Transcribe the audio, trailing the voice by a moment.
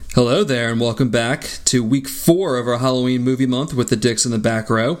Hello there, and welcome back to week 4 of our Halloween movie month with the Dicks in the Back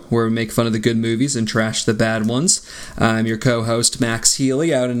Row, where we make fun of the good movies and trash the bad ones. I'm your co-host, Max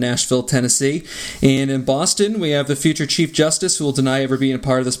Healy, out in Nashville, Tennessee. And in Boston, we have the future Chief Justice who will deny ever being a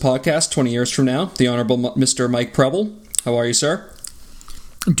part of this podcast 20 years from now, the Honorable Mr. Mike Preble. How are you, sir?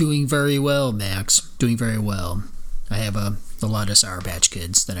 Doing very well, Max. Doing very well. I have a lot of Sour Patch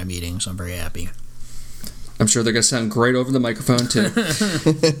Kids that I'm eating, so I'm very happy. I'm sure they're going to sound great over the microphone, too.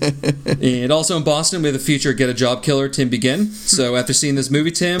 And also in Boston, we have the future Get a Job killer, Tim Begin. So after seeing this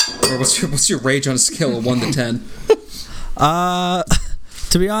movie, Tim, or what's your rage on a scale of 1 to 10?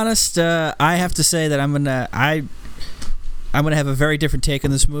 To be honest, I have to say that I'm gonna have a very different take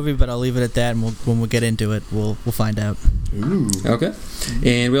on this movie, but I'll leave it at that, and when we get into it, we'll find out. Ooh. Okay.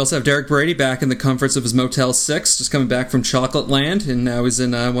 And we also have Derek Brady back in the comforts of his Motel 6, just coming back from Chocolate Land, and now he's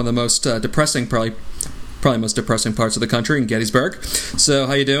in one of the most depressing, probably most depressing parts of the country, in Gettysburg. So,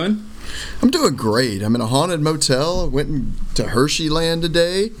 how you doing? I'm doing great. I'm in a haunted motel. Went to Hershey Land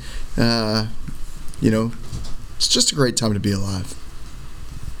today. It's just a great time to be alive.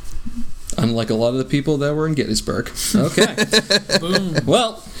 Unlike a lot of the people that were in Gettysburg. Okay. Boom.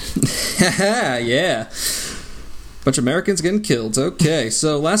 Well, yeah. Bunch of Americans getting killed. Okay,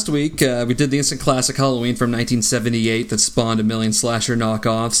 so last week we did the instant classic Halloween from 1978 that spawned a million slasher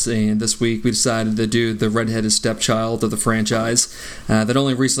knockoffs, and this week we decided to do the redheaded stepchild of the franchise that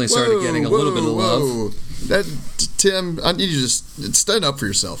only recently started getting a little bit of love. Tim, I need you to just stand up for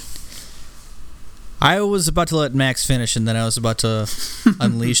yourself. I was about to let Max finish, and then I was about to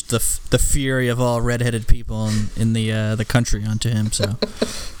unleash the fury of all redheaded people in the country onto him. So.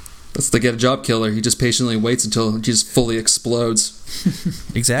 That's the Get a Job killer. He just patiently waits until he just fully explodes.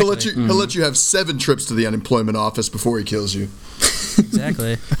 Exactly. He'll let you have 7 trips to the unemployment office before he kills you.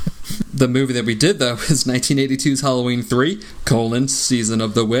 Exactly. The movie that we did, though, is 1982's Halloween 3, Season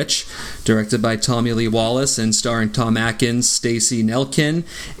of the Witch, directed by Tommy Lee Wallace and starring Tom Atkins, Stacey Nelkin,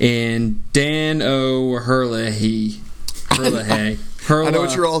 and Dan O'Herlihy. I know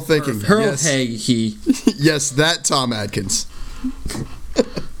what you're all thinking. Herlihy. Yes, that Tom Atkins.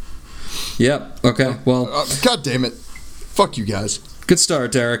 Yep. Okay. Well. God damn it! Fuck you guys. Good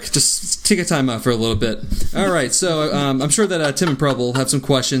start, Derek. Just take a time out for a little bit. All right. So I'm sure that Tim and Preble have some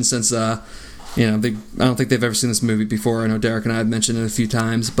questions since I don't think they've ever seen this movie before. I know Derek and I have mentioned it a few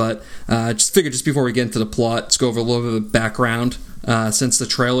times, but just figured just before we get into the plot, let's go over a little bit of the background. Since the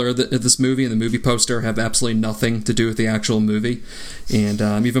trailer of this movie and the movie poster have absolutely nothing to do with the actual movie.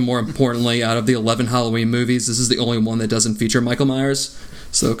 And even more importantly, out of the 11 Halloween movies, this is the only one that doesn't feature Michael Myers.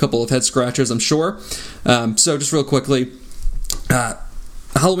 So a couple of head scratchers, I'm sure. So just real quickly,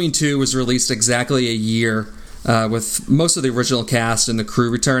 Halloween 2 was released exactly a year with most of the original cast and the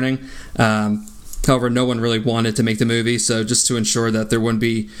crew returning. However, no one really wanted to make the movie, so just to ensure that there wouldn't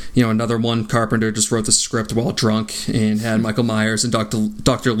be, another one, Carpenter just wrote the script while drunk and had Michael Myers and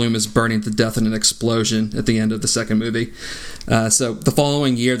Dr. Loomis burning to death in an explosion at the end of the second movie. So the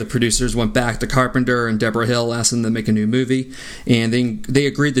following year, the producers went back to Carpenter and Deborah Hill, asking them to make a new movie, and they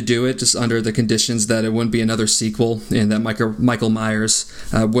agreed to do it just under the conditions that it wouldn't be another sequel and that Michael Myers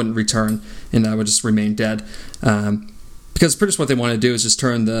wouldn't return and would just remain dead. Because pretty much what they want to do is just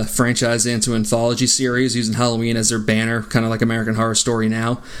turn the franchise into an anthology series using Halloween as their banner, kind of like American Horror Story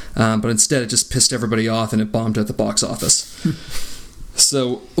now. But instead, it just pissed everybody off and it bombed at the box office.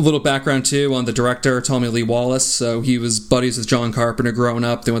 So, a little background, too, on the director, Tommy Lee Wallace. So, he was buddies with John Carpenter growing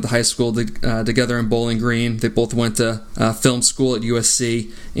up. They went to high school together in Bowling Green. They both went to film school at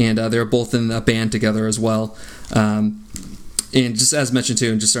USC, and they were both in a band together as well. And just as mentioned,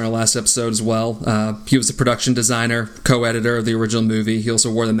 too, and just in our last episode as well, he was the production designer, co-editor of the original movie. He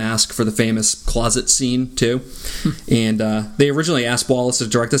also wore the mask for the famous closet scene, too. And they originally asked Wallace to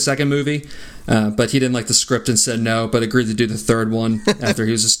direct the second movie, but he didn't like the script and said no, but agreed to do the third one after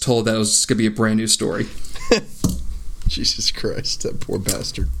he was just told that it was just going to be a brand new story. Jesus Christ, that poor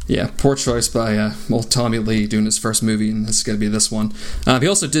bastard. Yeah, poor choice by old Tommy Lee doing his first movie, and this is going to be this one. He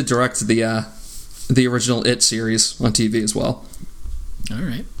also did direct the original It series on TV as well. All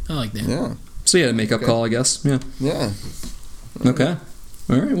right. I like that. Yeah. So yeah, a makeup call, I guess. Yeah. Yeah. Okay.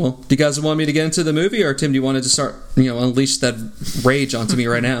 All right. Well, do you guys want me to get into the movie, or Tim, do you want to just start, unleash that rage onto me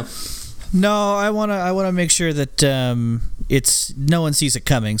right now? No, I wanna make sure that it's no one sees it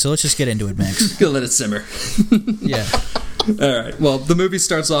coming. So let's just get into it, Max. Go let it simmer. Yeah. All right. Well, the movie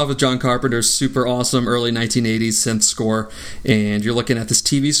starts off with John Carpenter's super awesome early 1980s synth score, and you're looking at this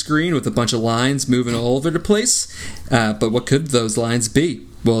TV screen with a bunch of lines moving all over the place. But what could those lines be?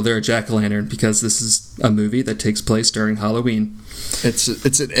 Well, they're a jack-o'-lantern, because this is a movie that takes place during Halloween. It's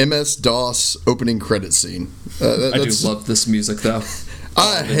an MS-DOS opening credit scene. I do love this music, though.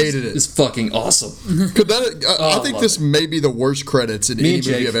 I hated it. It's fucking awesome. I think this may be the worst credits in any movie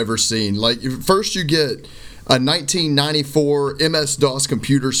Jake. I've ever seen. Like, first you get a 1994 MS-DOS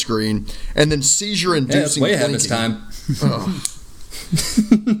computer screen, and then seizure-inducing way ahead of its blinking. time.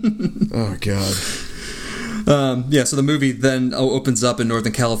 Oh God. So the movie then opens up in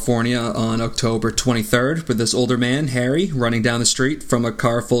Northern California on October 23rd with this older man, Harry, running down the street from a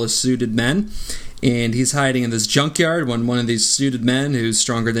car full of suited men. And he's hiding in this junkyard when one of these suited men, who's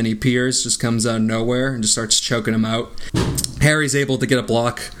stronger than he appears, just comes out of nowhere and just starts choking him out. Harry's able to get a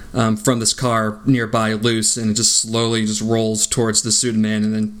block from this car nearby loose, and it just slowly just rolls towards the suited man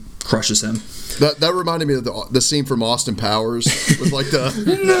and then crushes him. That reminded me of the scene from Austin Powers with like the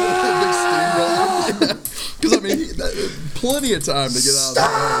big steamroller. Because I mean, plenty of time to get out of there.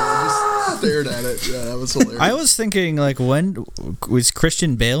 I just stared at it. Yeah, that was hilarious. I was thinking, like, when was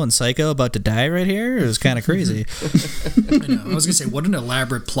Christian Bale in Psycho about to die right here? It was kind of crazy. I know. I was gonna say, what an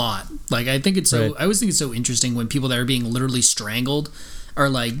elaborate plot. Like, I think it's so. Right. I always think it's so interesting when people that are being literally strangled are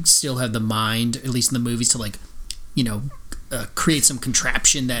like still have the mind, at least in the movies, to like, create some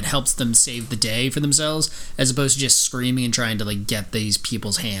contraption that helps them save the day for themselves, as opposed to just screaming and trying to like get these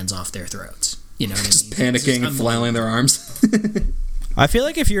people's hands off their throats. You know what Just I mean? panicking and flailing their arms. I feel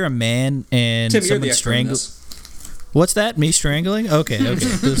like if you're a man and Tim, you're the someone expert in strangles. this. What's that? Me strangling? Okay.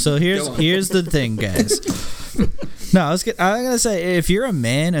 So here's the thing, guys. No, I'm gonna say, if you're a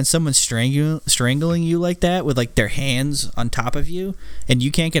man and someone's strangling you like that with like their hands on top of you, and you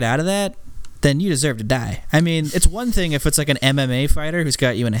can't get out of that, then you deserve to die. I mean, it's one thing if it's like an MMA fighter who's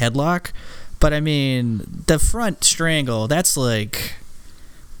got you in a headlock, but I mean, the front strangle, that's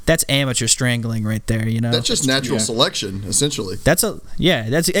amateur strangling right there, you know? That's just natural selection, essentially. That's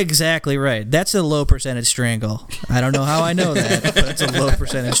exactly right. That's a low percentage strangle. I don't know how I know that, but it's a low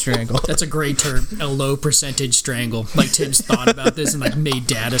percentage strangle. That's a great term, a low percentage strangle. Like Tim's thought about this and like made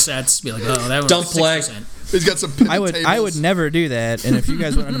data sets, be like, oh, that one Don't was play. 6%. He's got some pivot I tables. would never do that, and if you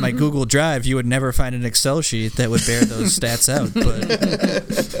guys went onto my Google Drive, you would never find an Excel sheet that would bear those stats out.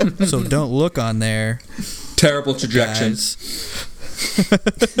 But so don't look on there, Terrible trajectory. guys.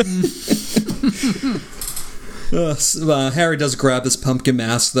 Harry does grab this pumpkin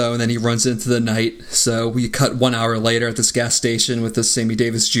mask, though, and then he runs into the night. So we cut 1 hour later at this gas station with this Sammy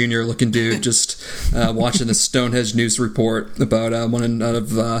Davis Jr. looking dude just watching the Stonehenge news report about one of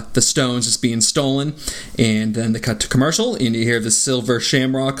the stones just being stolen. And then they cut to commercial, and you hear the Silver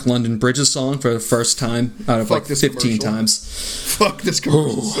Shamrock London Bridges song for the first time out of like 15 times. Fuck this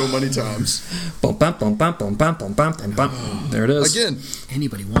commercial so many times. Bum, bum, bum, bum, bum, bum, bum, bum, bum. There it is. Again,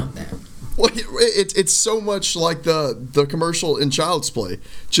 Anybody want that? well, it's so much like the commercial in Child's Play,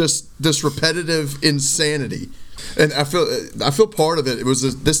 just this repetitive insanity. And I feel part of it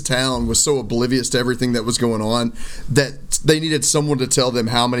was this town was so oblivious to everything that was going on that they needed someone to tell them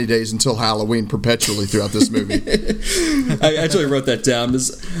how many days until Halloween perpetually throughout this movie. I actually wrote that down.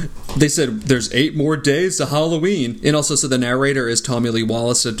 They said there's 8 more days to Halloween, and also so the narrator is Tommy Lee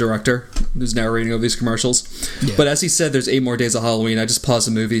Wallace, a director who's narrating over these commercials. Yeah. But as he said, there's 8 more days of Halloween. I just paused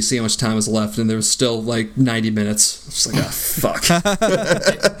the movie, see how much time was left, and there was still like 90 minutes. Just like, fuck.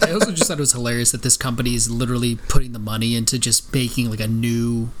 I also just thought it was hilarious that this company is literally putting the money into just making like a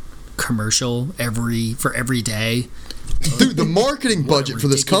new commercial for every day. Dude, the marketing budget for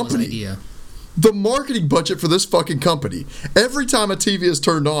this company. Idea. The marketing budget for this fucking company. Every time a TV is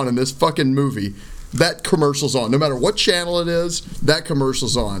turned on in this fucking movie, that commercial's on. No matter what channel it is, that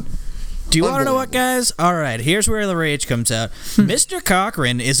commercial's on. Do you want to know what, guys? All right, here's where the rage comes out. Mr.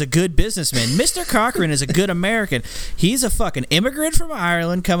 Cochran is a good businessman. Mr. Cochran is a good American. He's a fucking immigrant from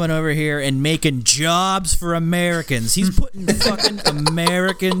Ireland coming over here and making jobs for Americans. He's putting fucking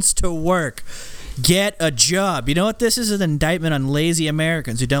Americans to work. Get a job. You know what this is? An indictment on lazy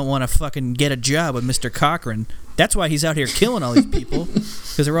Americans who don't want to fucking get a job with Mr. Cochran. That's why he's out here killing all these people,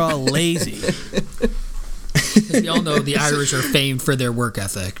 because they're all lazy. We all know the Irish are famed for their work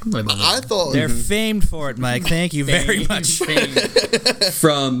ethic. I thought they're famed for it, Mike. Thank you very much.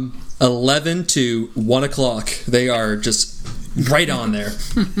 From 11 to 1 o'clock, they are just right on there.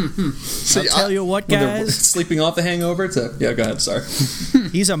 I'll tell you what, guys. Sleeping off the hangover. Yeah, go ahead. Sorry.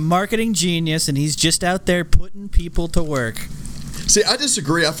 He's a marketing genius, and he's just out there putting people to work. See, I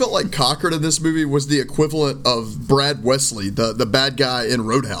disagree. I felt like Cochran in this movie was the equivalent of Brad Wesley, the bad guy in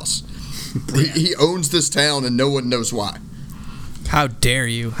Roadhouse. He owns this town, and no one knows why. How dare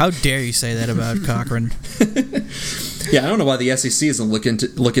you? How dare you say that about Cochran? Yeah, I don't know why the SEC isn't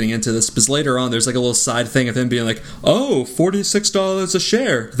looking into this, because later on there's like a little side thing of him being like, oh, $46 a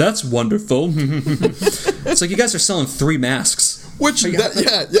share. That's wonderful. It's like, you guys are selling 3 masks. Which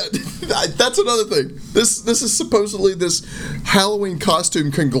that's another thing. This is supposedly this Halloween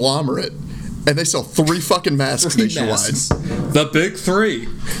costume conglomerate, and they sell 3 fucking masks nationwide. The big 3.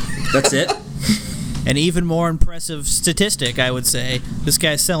 That's it. An even more impressive statistic, I would say. This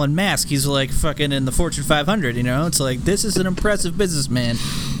guy's selling masks. He's like fucking in the Fortune 500, you know? It's like, this is an impressive businessman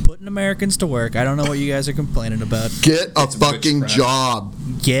putting Americans to work. I don't know what you guys are complaining about. Get a fucking job.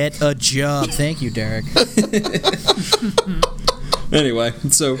 Get a job. Thank you, Derek. Anyway,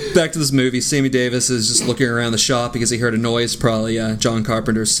 so back to this movie. Sammy Davis is just looking around the shop because he heard a noise, probably John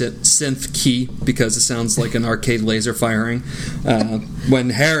Carpenter's synth key, because it sounds like an arcade laser firing.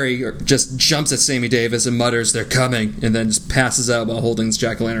 When Harry just jumps at Sammy Davis and mutters, "They're coming," and then just passes out while holding his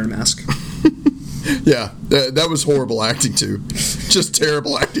jack-o'-lantern mask. Yeah, that was horrible acting, too. Just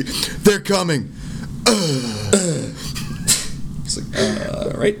terrible acting. They're coming. It's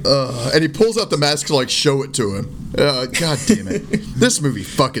like, right? And he pulls out the mask to, like, show it to him. God damn it. This movie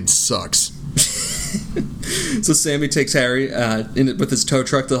fucking sucks. So Sammy takes Harry with his tow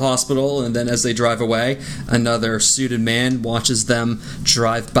truck to the hospital, and then as they drive away, another suited man watches them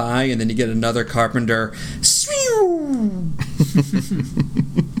drive by, and then you get another Carpenter.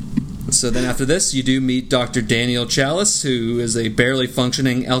 So then after this, you do meet Dr. Daniel Chalice, who is a barely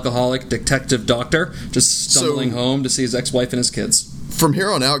functioning alcoholic detective doctor, just stumbling home to see his ex-wife and his kids. From here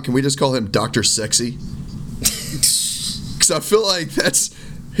on out, can we just call him Dr. Sexy? Because I feel like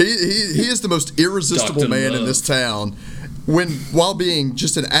he is the most irresistible man in this town, while being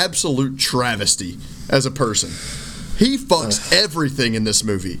just an absolute travesty as a person. He fucks everything in this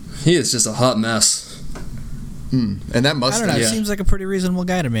movie. He is just a hot mess. And that mustache. I don't know. It seems like a pretty reasonable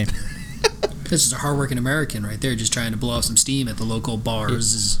guy to me. This is a hardworking American right there, just trying to blow off some steam at the local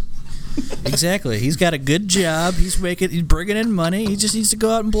bars. Exactly. He's got a good job. He's bringing in money. He just needs to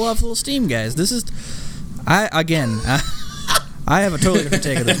go out and blow off a little steam, guys. I have a totally different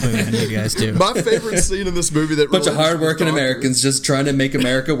take of this movie than you guys do. My favorite scene in this movie that bunch of hardworking Americans just trying to make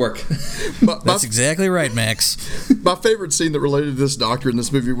America work. That's exactly right, Max. My favorite scene that related to this doctor in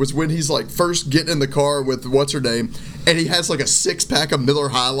this movie was when he's like first getting in the car with what's her name, and he has like a 6-pack of Miller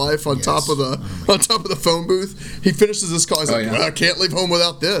High Life on top of the phone booth. He finishes his call. He's well, I can't leave home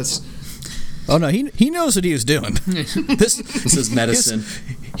without this. Oh no, he knows what he was doing. This is medicine.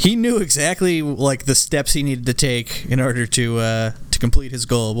 He knew exactly like the steps he needed to take in order to complete his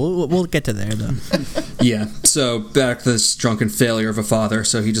goal. We'll get to there though. Yeah. So back to this drunken failure of a father.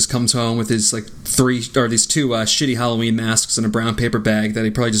 So he just comes home with his these two shitty Halloween masks in a brown paper bag that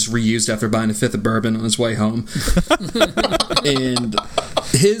he probably just reused after buying a 5th of bourbon on his way home. And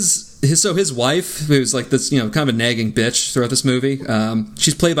his wife, who's like this, kind of a nagging bitch throughout this movie,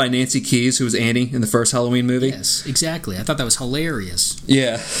 she's played by Nancy Keys, who was Annie in the first Halloween movie. Yes, exactly. I thought that was hilarious.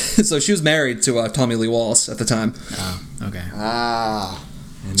 Yeah. So she was married to Tommy Lee Wallace at the time. Oh, okay.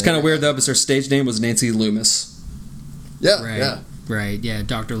 It's kind of weird, though, because her stage name was Nancy Loomis. Yeah, right, yeah. Right, yeah,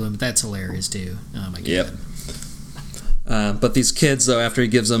 Dr. Loomis. That's hilarious, too. Oh, my God. Yep. But these kids, though, after he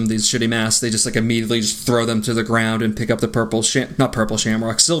gives them these shitty masks, they just immediately just throw them to the ground and pick up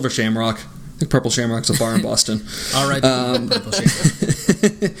the silver shamrock. I think purple shamrock's a bar in Boston. All right, purple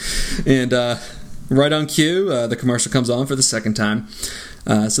shamrock. And right on cue, the commercial comes on for the second time.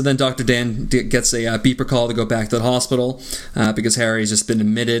 So then Dr. Dan gets a beeper call to go back to the hospital because Harry's just been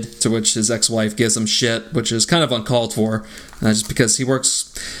admitted, to which his ex-wife gives him shit, which is kind of uncalled for, just because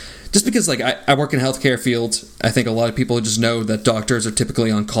I work in the healthcare field. I think a lot of people just know that doctors are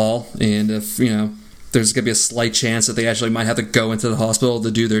typically on call, and if, there's going to be a slight chance that they actually might have to go into the hospital to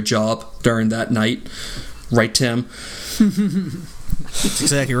do their job during that night. Right, Tim? That's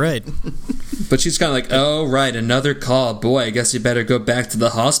exactly right. But she's kind of like, oh, right, another call. Boy, I guess you better go back to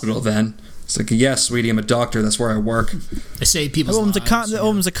the hospital then. It's like, yes, sweetie, I'm a doctor. That's where I work. I save people's lives. The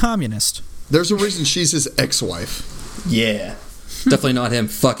woman's a communist. There's a reason she's his ex-wife. Yeah. Definitely not him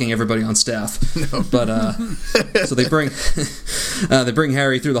fucking everybody on staff. No. But so they bring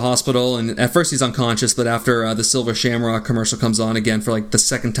Harry through the hospital, and at first he's unconscious, but after the Silver Shamrock commercial comes on again for the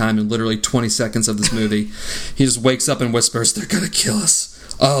second time in literally 20 seconds of this movie, he just wakes up and whispers, "They're gonna kill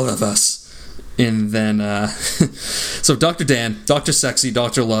us, all of us." And then so Dr. Dan, Dr. Sexy,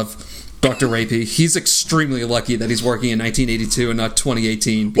 Dr. Love, Dr. Rapey, he's extremely lucky that he's working in 1982 and not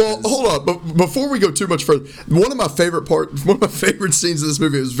 2018. Well, hold on, but before we go too much further, one of my favorite scenes of this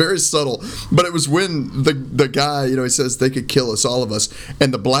movie, it was very subtle, but it was when the guy, he says they could kill us, all of us,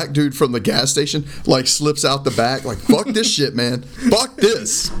 and the black dude from the gas station slips out the back, fuck this shit, man, fuck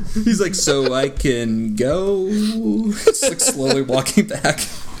this. He's like, so I can go, just slowly walking back.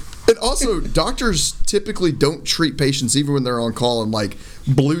 And also, doctors typically don't treat patients even when they're on call in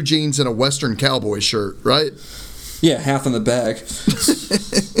blue jeans and a Western cowboy shirt, right? Yeah, half in the bag.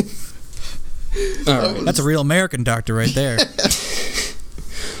 All right. That's a real American doctor right there.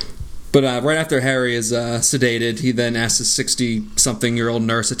 But right after Harry is sedated, he then asks his 60-something-year-old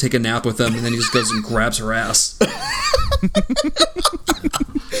nurse to take a nap with him, and then he just goes and grabs her ass.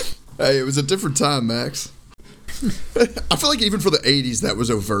 Hey, it was a different time, Max. I feel like even for the 80s, that was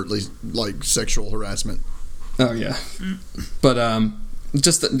overtly, like, sexual harassment. Oh, yeah. But the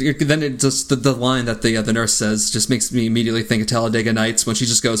line that the nurse says just makes me immediately think of Talladega Nights when she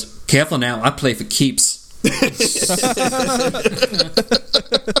just goes, "Careful now, I play for keeps."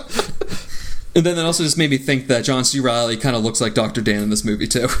 And then that also just made me think that John C. Reilly kind of looks like Dr. Dan in this movie,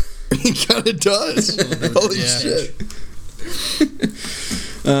 too. He kind of does. Holy shit.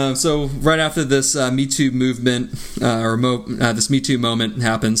 So right after this Me Too movement, this Me Too moment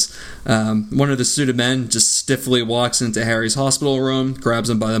happens, one of the suited men just stiffly walks into Harry's hospital room, grabs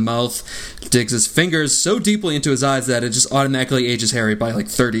him by the mouth, digs his fingers so deeply into his eyes that it just automatically ages Harry by like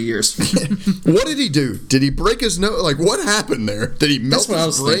 30 years. What did he do? Did he break his nose? Like, what happened there? Did he melt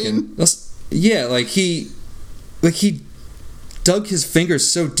his brain? Yeah, he dug his fingers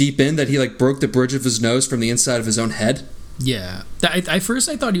so deep in that he like broke the bridge of his nose from the inside of his own head. Yeah. At first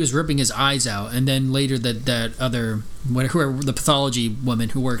I thought he was ripping his eyes out, and then later that other, whoever the pathology woman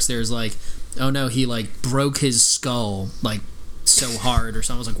who works there is like, oh no, he like broke his skull like so hard or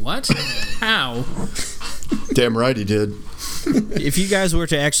something. I was like, what? How? Damn right he did. If you guys were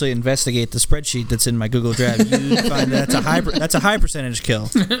to actually investigate the spreadsheet that's in my Google Drive, you'd find that's a high percentage kill.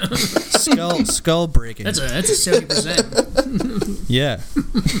 Skull breaking. That's a 70%. Yeah.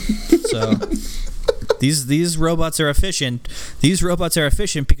 So these robots are efficient. These robots are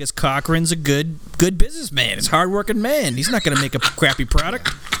efficient because Cochrane's a good businessman. He's a hardworking man. He's not going to make a crappy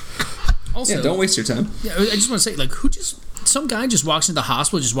product. Also, yeah, don't waste your time. Yeah, I just want to say, like, some guy just walks into the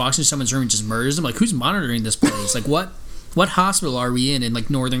hospital, just walks into someone's room and just murders them. Like, who's monitoring this place? Like, what hospital are we in like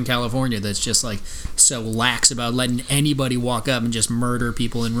Northern California that's just like so lax about letting anybody walk up and just murder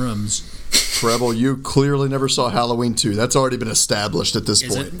people in rooms? Treble, you clearly never saw Halloween 2. That's already been established at this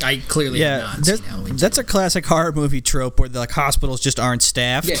point. I clearly have not seen Halloween 2. That's a classic horror movie trope where the like hospitals just aren't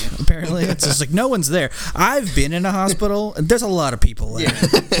staffed. Yeah. Apparently, it's just like no one's there. I've been in a hospital, and there's a lot of people there. Yeah.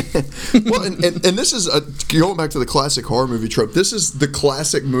 Well, and this is going back to the classic horror movie trope. This is the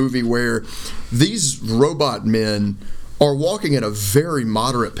classic movie where these robot men are walking at a very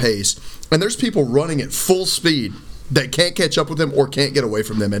moderate pace, and there's people running at full speed that can't catch up with them or can't get away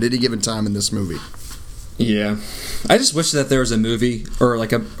from them at any given time in this movie. Yeah, I just wish that there was a movie or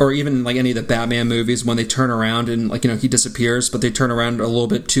even like any of the Batman movies when they turn around and like he disappears, but they turn around a little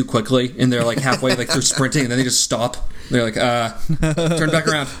bit too quickly and they're like halfway like they're sprinting and then they just stop. They're like, turn back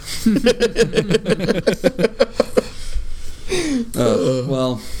around.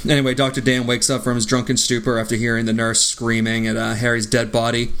 Well, anyway, Dr. Dan wakes up from his drunken stupor after hearing the nurse screaming at Harry's dead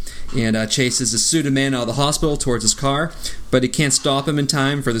body and chases the suited man out of the hospital towards his car, but he can't stop him in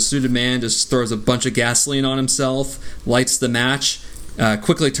time, for the suited man just throws a bunch of gasoline on himself, lights the match,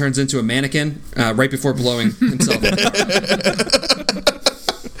 quickly turns into a mannequin right before blowing himself up.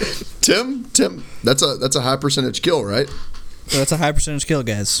 Tim, that's a high percentage kill, right? That's a high percentage kill,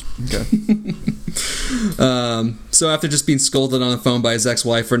 guys. Okay. So after just being scolded on the phone by his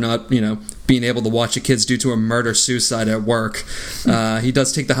ex-wife for not, being able to watch the kids due to a murder-suicide at work, he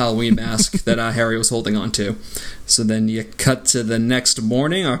does take the Halloween mask that Harry was holding on to. So then you cut to the next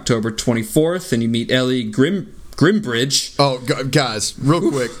morning, October 24th, and you meet Ellie Grimbridge. Oh, guys, real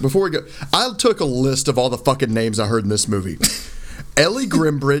quick, before we go, I took a list of all the fucking names I heard in this movie. Ellie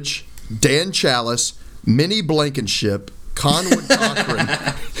Grimbridge, Dan Chalice, Minnie Blankenship, Conwood Cochran,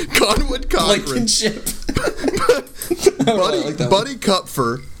 Blankenship. Buddy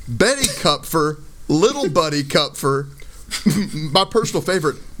Kupfer, Betty Kupfer, Little Buddy Kupfer, my personal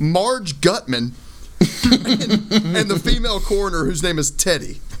favorite, Marge Gutman, and the female coroner whose name is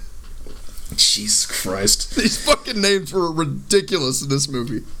Teddy. Jesus Christ. These fucking names were ridiculous in this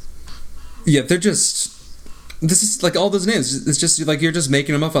movie. Yeah, they're just... This is like all those names. It's just like you're just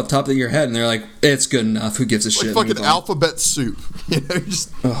making them up off the top of your head, and they're like, "It's good enough. Who gives a shit?" Like fucking alphabet soup.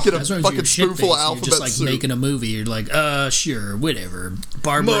 Just get a fucking spoonful of alphabet soup. You're just like making a movie. You're like, sure, whatever.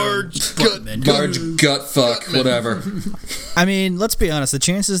 Marge Gutfuck, whatever. I mean, let's be honest. The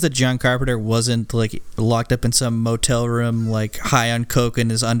chances that John Carpenter wasn't like locked up in some motel room, like high on coke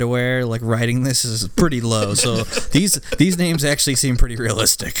in his underwear, like writing this is pretty low. So these names actually seem pretty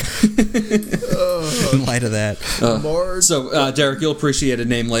realistic in light of that. So Derek, you'll appreciate a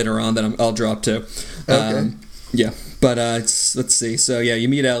name later on that I'll drop to. Okay. Yeah, but let's see. So yeah, you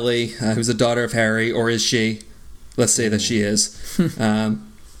meet Ellie, who's the daughter of Harry, or is she? Let's say that she is.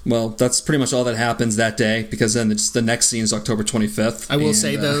 well, that's pretty much all that happens that day, because then the next scene is October 25th. I will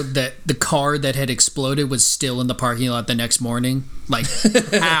say, though, that the car that had exploded was still in the parking lot the next morning. Like,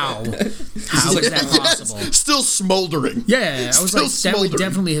 how? How is that possible? Still smoldering. Yeah, I was Still like, that would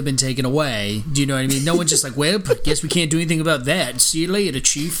definitely have been taken away. Do you know what I mean? No one's just like, well, guess we can't do anything about that. See you later,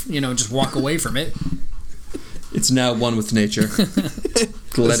 Chief. Just walk away from it. It's now one with nature.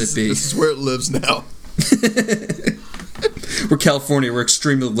 Let it be. This is where it lives now. We're California. We're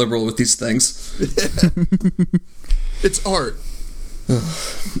extremely liberal with these things. It's art.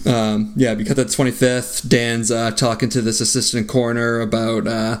 Yeah, because the 25th, Dan's talking to this assistant coroner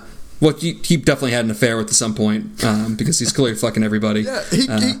about he definitely had an affair with at some point, because he's clearly fucking everybody. Yeah,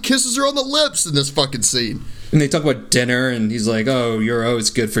 he kisses her on the lips in this fucking scene. And they talk about dinner, and he's like, "Oh, you're always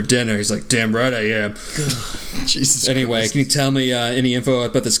good for dinner." He's like, "Damn right I am." Jesus. Anyway, Christ. can you tell me any info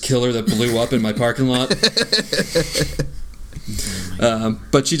about this killer that blew up in my parking lot?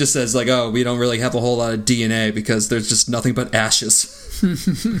 But she just says, like, "Oh, we don't really have a whole lot of DNA because there's just nothing but ashes."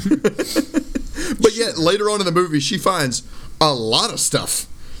 But yet, later on in the movie, she finds a lot of stuff.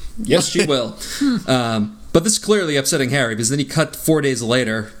 Yes, she will. But this is clearly upsetting Harry, because then he cut 4 days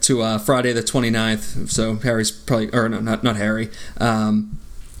later to Friday the 29th. So Harry's probably... Or no, not Harry.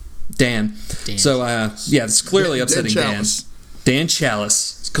 Dan. So, yeah, it's clearly upsetting Dan. Dan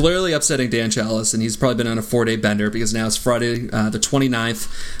Chalice. It's clearly upsetting Dan Chalice, and he's probably been on a 4-day bender, because now it's Friday the 29th,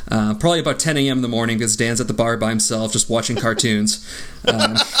 probably about 10 a.m. in the morning, because Dan's at the bar by himself just watching cartoons.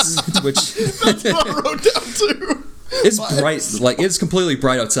 Which... That's what I wrote down, too. It's bright, like it's completely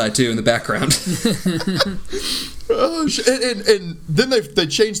bright outside too in the background. Oh, and then they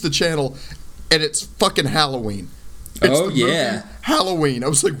changed the channel, and it's fucking Halloween. Oh yeah, Halloween. I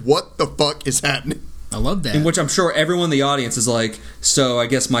was like, what the fuck is happening? I love that. In which I'm sure everyone in the audience is like, so I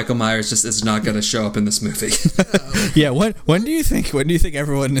guess Michael Myers just is not going to show up in this movie. Yeah, when do you think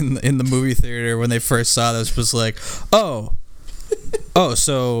everyone in the movie theater, when they first saw this, was like, oh,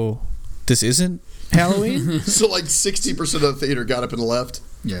 so this isn't Halloween? So like 60% of the theater got up and left.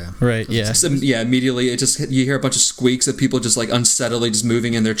 Yeah. Right, yeah. So, yeah, immediately you hear a bunch of squeaks of people just like unsteadily just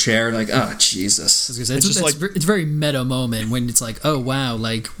moving in their chair, like, oh Jesus. It's a very meta moment when it's like, oh wow,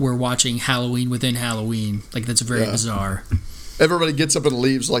 like we're watching Halloween within Halloween. Like that's very bizarre. Everybody gets up and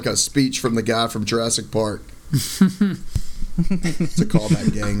leaves like a speech from the guy from Jurassic Park. It's a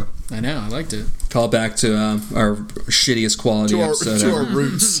callback, gang. I know, I liked it. Call back to our shittiest quality episode to ever. our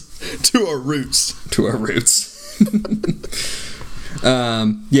roots. To our roots. To our roots.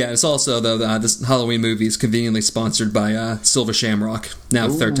 Yeah, it's also, though, this Halloween movie is conveniently sponsored by Silver Shamrock. Now,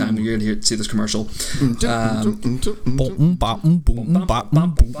 the third time you're going to see this commercial.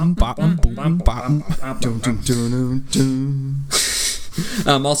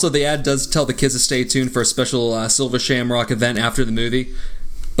 Also, the ad does tell the kids to stay tuned for a special Silver Shamrock event after the movie.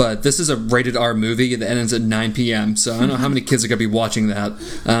 But this is a rated R movie that ends at 9 p.m., so I don't know how many kids are going to be watching that.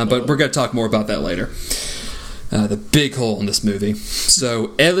 But we're going to talk more about that later. The big hole in this movie.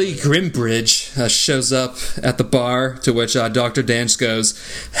 So Ellie Grimbridge shows up at the bar, to which Dr. Danch goes,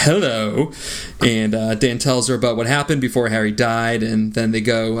 hello, and Dan tells her about what happened before Harry died, and then they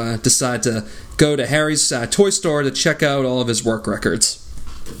decide to go to Harry's toy store to check out all of his work records.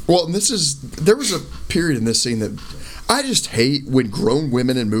 Well, and there was a period in this scene that I just hate when grown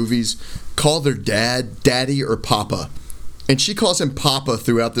women in movies call their dad daddy or papa, and she calls him papa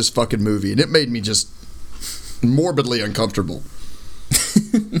throughout this fucking movie, and it made me just morbidly uncomfortable.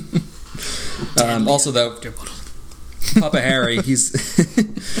 Also, though, Papa Harry's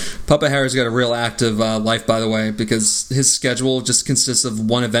got a real active life, by the way, because his schedule just consists of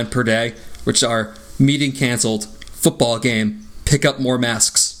one event per day, which are meeting canceled, football game, pick up more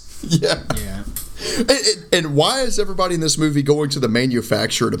masks. Yeah. And why is everybody in this movie going to the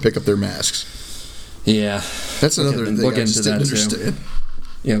manufacturer to pick up their masks? Yeah, that's another thing I just didn't understand.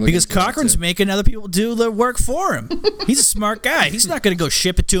 Yeah, because Cochrane's making other people do the work for him. He's a smart guy. He's not going to go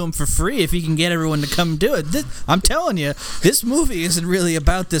ship it to him for free if he can get everyone to come do it. I'm telling you, this movie isn't really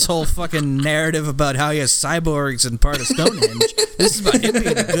about this whole fucking narrative about how he has cyborgs and part of Stonehenge. This is about him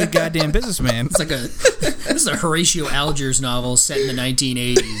being a good goddamn businessman. This is a Horatio Algiers novel set in the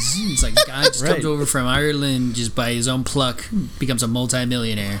 1980s. It's like a guy just comes over from Ireland just by his own pluck, becomes a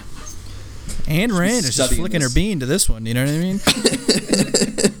multimillionaire. Anne Rand is just flicking her bean to this one, you know what I mean?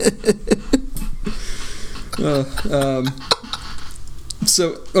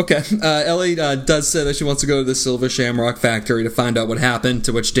 Ellie does say that she wants to go to the Silver Shamrock factory to find out what happened,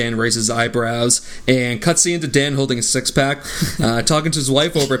 to which Dan raises eyebrows, and cutscene to Dan holding a six-pack, talking to his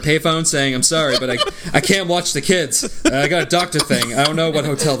wife over a payphone, saying, I'm sorry, but I can't watch the kids. I got a doctor thing. I don't know what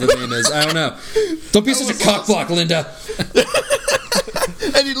hotel the name is. I don't know. Don't be such a cockblock, Linda.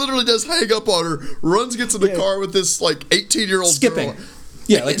 And he literally does hang up on her, gets in the car with this like 18-year-old skipping. girl.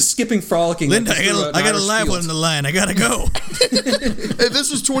 Yeah, like skipping, frolicking. Linda, I got a live one in the line. I gotta go. If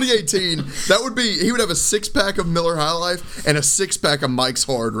this was 2018, that would be, he would have a 6-pack of Miller High Life and a 6-pack of Mike's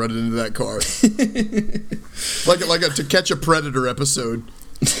Hard running into that car, like a To Catch a Predator episode.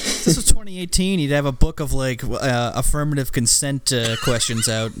 If this was 2018, he'd have a book of like affirmative consent questions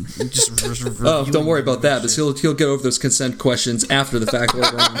out. Don't worry about that, because he'll get over those consent questions after the fact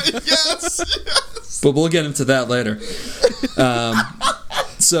later on. Yes. But we'll get into that later.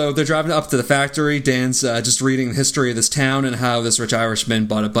 So they're driving up to the factory. Dan's just reading the history of this town and how this rich Irishman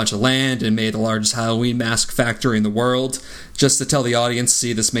bought a bunch of land and made the largest Halloween mask factory in the world. Just to tell the audience,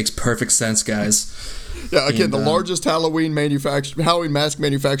 see, this makes perfect sense, guys. Yeah, again, the largest Halloween mask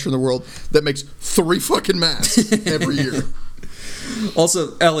manufacturer in the world that makes 3 fucking masks every year.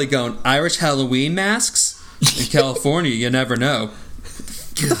 Also, Ellie going, Irish Halloween masks? In California, you never know.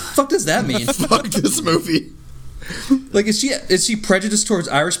 What the fuck does that mean? Fuck this movie. Like, is she prejudiced towards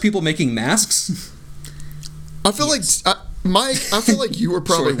Irish people making masks? I feel like Mike. I feel like you were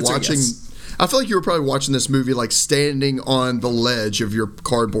probably watching. Yes. I feel like you were probably watching this movie like standing on the ledge of your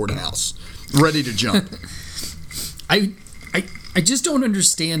cardboard house, ready to jump. I just don't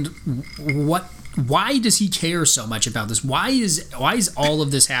understand why does he care so much about this? Why is all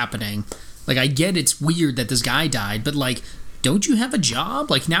of this happening? Like, I get it's weird that this guy died, but like, don't you have a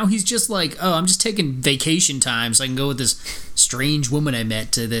job? Like, now he's just like, oh, I'm just taking vacation time so I can go with this strange woman I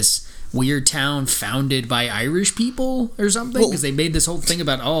met to this weird town founded by Irish people or something, because they made this whole thing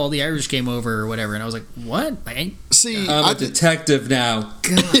about, oh, all the Irish came over or whatever, and I was like, what? See, I'm a detective now.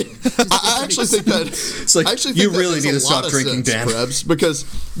 I actually think that it's like, you really need to stop drinking, Dan. Krebs, because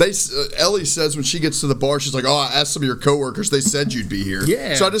Ellie says when she gets to the bar, she's like, oh, I asked some of your coworkers, they said you'd be here.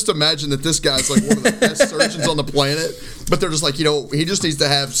 Yeah. So I just imagine that this guy's like one of the best surgeons on the planet, but they're just like, he just needs to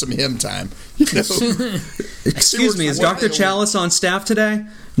have some him time. Excuse me, is Dr. Chalice on staff today?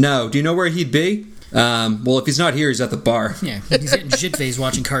 No. Do you know where he'd be? Well, if he's not here, he's at the bar. Yeah, he's getting shit-faced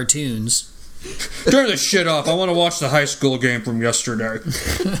watching cartoons. Turn this shit off. I want to watch the high school game from yesterday.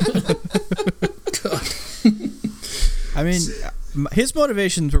 I mean, his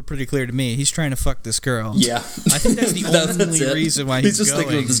motivations were pretty clear to me. He's trying to fuck this girl. Yeah. I think that's the only reason why he's just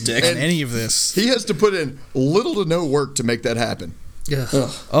thinking of his dick. in any of this. He has to put in little to no work to make that happen.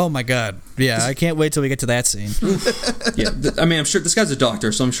 Ugh. Oh my god. Yeah, I can't wait till we get to that scene. Yeah, I mean, I'm sure this guy's a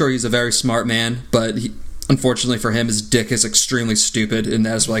doctor, so I'm sure he's a very smart man, but unfortunately for him, his dick is extremely stupid, and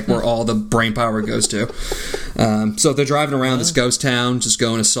that's like where all the brain power goes to. So they're driving around this ghost town, just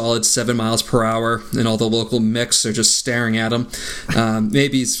going a solid 7 miles per hour, and all the local micks are just staring at him.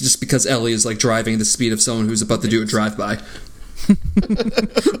 Maybe it's just because Ellie is like driving at the speed of someone who's about to do a drive-by.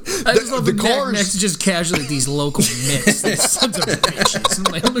 I just love the cars next to just casually these local myths, these sons of bitches.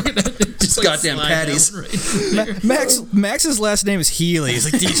 I'm like, look at that, just like goddamn patties. Right Max's last name is Healy.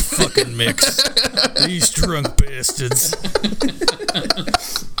 He's like, these fucking micks, these drunk bastards.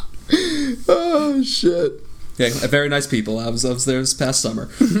 Oh shit! Yeah, very nice people. I was there this past summer.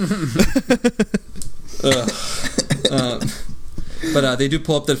 But they do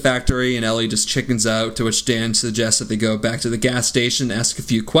pull up to the factory, and Ellie just chickens out, to which Dan suggests that they go back to the gas station, ask a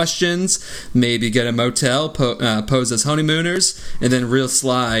few questions, maybe get a motel, pose as honeymooners, and then real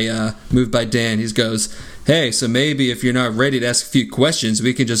sly, moved by Dan, he goes, hey, so maybe if you're not ready to ask a few questions,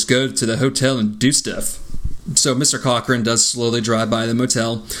 we can just go to the hotel and do stuff. So Mr. Cochran does slowly drive by the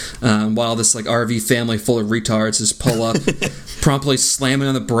motel, while this like RV family full of retards just pull up, promptly slamming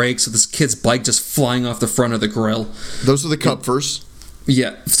on the brakes with this kid's bike just flying off the front of the grill. Those are the Kupfers.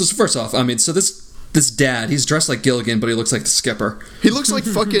 Yeah. So first off, I mean, so this dad, he's dressed like Gilligan, but he looks like the skipper. He looks like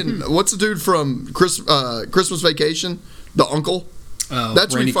fucking what's the dude from Christmas Vacation? The uncle. Oh,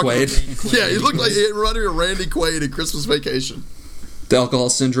 that's Randy Quaid. Yeah, he looked like he reminded me of Randy Quaid in Christmas Vacation. The alcohol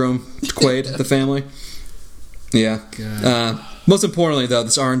syndrome, Quaid, the family. Yeah. Most importantly, though,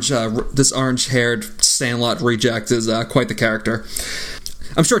 this orange-haired Sandlot reject is quite the character.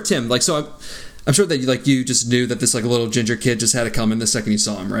 I'm sure Tim, I'm sure that you just knew that this like little ginger kid just had it coming the second you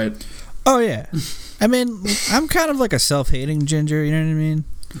saw him, right? Oh yeah. I mean, I'm kind of like a self-hating ginger. You know what I mean?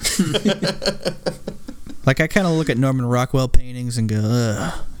 Like I kind of look at Norman Rockwell paintings and go,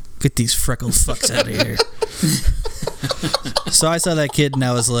 ugh, get these freckled fucks out of here. So I saw that kid and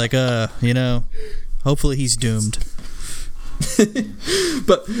I was like, hopefully he's doomed.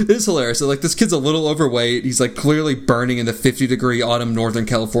 But it is hilarious. So, like, this kid's a little overweight. He's like clearly burning in the 50-degree autumn Northern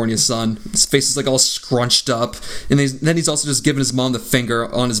California sun. His face is like all scrunched up, and then he's also just giving his mom the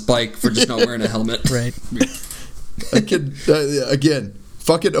finger on his bike for just not wearing a helmet. Right. A kid again.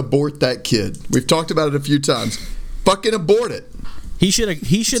 Fucking abort that kid. We've talked about it a few times. Fucking abort it. He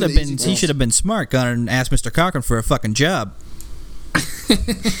should have been smart, gone and asked Mr. Cochran for a fucking job.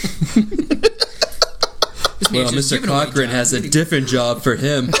 Well, Mr. Cochran has a different job for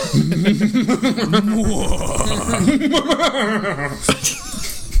him.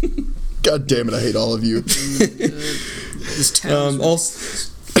 God damn it! I hate all of you. This town.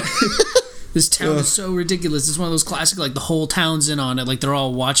 This town is so ridiculous. It's one of those classic, like the whole town's in on it. Like they're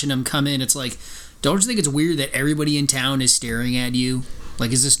all watching him come in. It's like, don't you think it's weird that everybody in town is staring at you?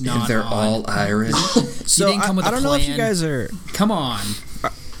 Like, is this not? And they're all Irish. So didn't come with I don't know if you plan. guys are. Come on.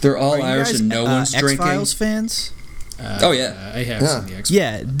 They're all Are Irish you guys, and no one's drinking. X-Files fans? Oh yeah, I have seen the X-Files.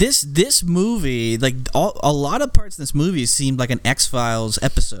 Yeah, this movie, like a lot of parts in this movie seemed like an X-Files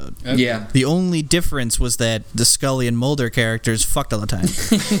episode. Okay. yeah. The only difference was that the Scully and Mulder characters fucked all the time.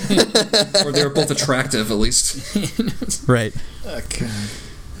 Or they were both attractive, at least. Right.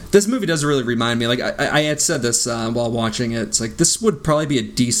 This movie doesn't really remind me. Like I had said this while watching it. It's like this would probably be a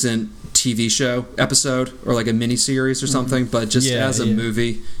decent TV show episode or like a mini series or something. But just as a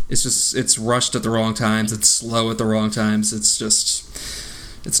movie, it's rushed at the wrong times. It's slow at the wrong times. It's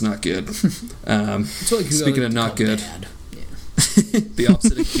not good. Speaking of not good, the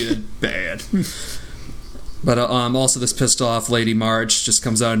opposite of good, bad. But also this pissed off Lady Marge just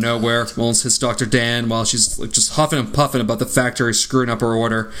comes out of nowhere, wants his Dr. Dan while she's like just huffing and puffing about the factory screwing up her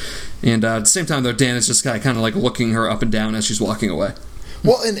order. And at the same time, though, Dan is just kind of like looking her up and down as she's walking away.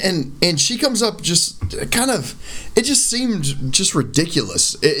 Well, and she comes up just kind of, it just seemed just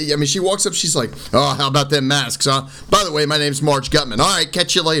ridiculous. I mean, she walks up, she's like, oh, how about them masks, huh? By the way, my name's Marge Gutman. All right,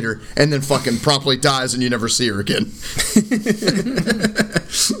 catch you later. And then fucking promptly dies and you never see her again.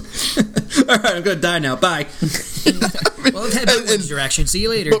 All right, I'm going to die now. Bye. Well, I've had that direction. See you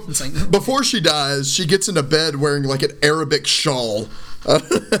later. It's like, Before she dies, she gets into bed wearing like an Arabic shawl.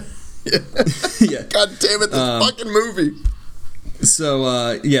 Yeah. God damn it, this fucking movie. So,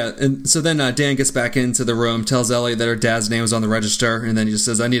 and so then Dan gets back into the room, tells Ellie that her dad's name was on the register, and then he just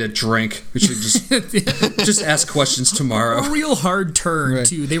says, I need a drink. We should just ask questions tomorrow. a real hard turn, Right.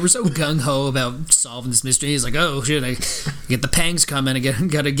 too. They were so gung-ho about solving this mystery. He's like, oh, shit, I get the pangs coming. I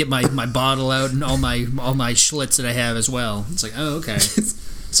got to get my bottle out and all my schlitz that I have as well. It's like, oh, okay.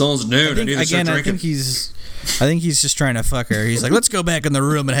 Someone's nude. I need to start drinking. I think he's just trying to fuck her. He's like, let's go back in the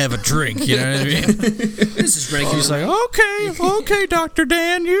room and have a drink. You know what I mean? This is regular. He's like, okay, Dr.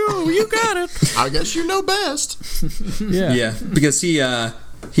 Dan, you got it. I guess you know best. Yeah, because he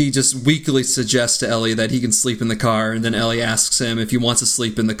just weakly suggests to Ellie that he can sleep in the car, and then Ellie asks him if he wants to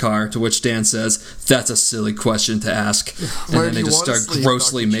sleep in the car, to which Dan says, that's a silly question to ask. And Where then do they you just wanna start sleep,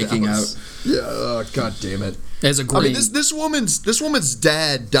 grossly Dr. making Chalice? out. Yeah, god damn it. As a I great... mean, this woman's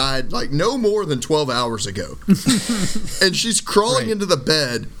dad died like no more than 12 hours ago. And she's crawling into the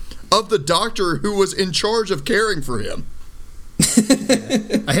bed of the doctor who was in charge of caring for him.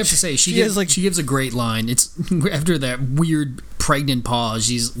 I have to say, she gives a great line. It's after that weird pregnant pause.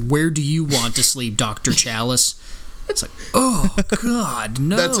 She's, where do you want to sleep, Dr. Chalice? It's like, oh, God,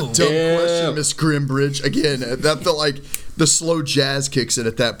 no. That's a dumb question, Miss Grimbridge. Again, that felt like the slow jazz kicks in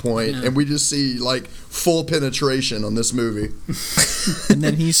at that point, and we just see like full penetration on this movie. And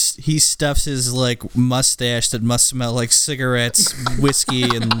then he stuffs his like mustache that must smell like cigarettes, whiskey,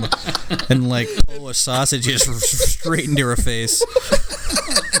 and like Polish sausages straight into her face.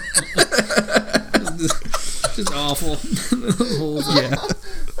 Just awful. Yeah.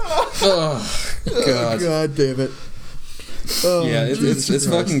 Oh, God. God damn it. Oh, Yeah, it's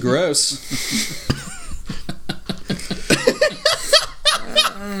fucking gross.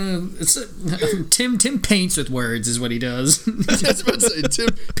 Tim paints with words is what he does. I was about to say,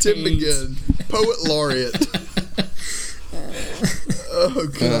 Tim McGinn, poet laureate. Oh,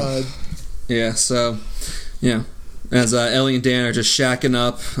 God. Yeah, so, yeah. As Ellie and Dan are just shacking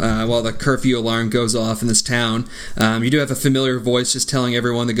up while the curfew alarm goes off in this town, you do have a familiar voice just telling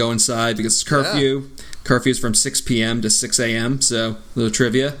everyone to go inside because it's curfew. Yeah. Curfew is from 6 p.m. to 6 a.m., so little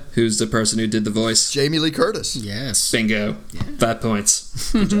trivia. Who's the person who did the voice? Jamie Lee Curtis. Yes. Bingo. Yeah. 5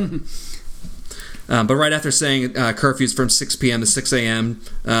 points. Good job. But right after saying curfew is from 6 p.m. to 6 a.m.,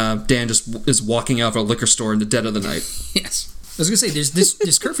 Dan just is walking out of a liquor store in the dead of the night. Yes. I was going to say,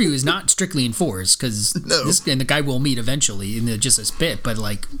 this curfew is not strictly enforced, because and the guy will meet eventually in just this bit, but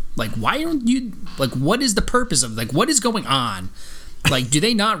like, why don't you, like, what is the purpose of, like, what is going on? Like, do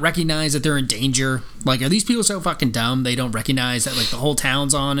they not recognize that they're in danger? Like, are these people so fucking dumb they don't recognize that, like, the whole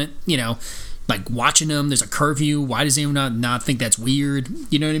town's on it? You know, like, watching them, there's a curfew. Why does anyone not think that's weird?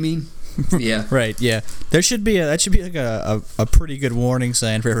 You know what I mean? Yeah. Right, yeah. That should be like a pretty good warning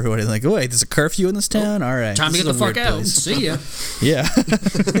sign for everybody. Like, oh, wait, there's a curfew in this town? All right. Time to this get is the a fuck weird out. place. See ya. Yeah. I'm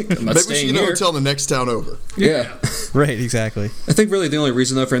not Maybe we should staying get a here. hotel in the next town over. Yeah. Right, exactly. I think really the only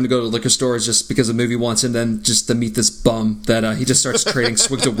reason though for him to go to the liquor store is just because the movie wants him then just to meet this bum that he just starts trading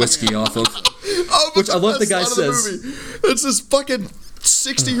swigs of whiskey off of. Oh, Which I love the guy best line of says- movie. It's this fucking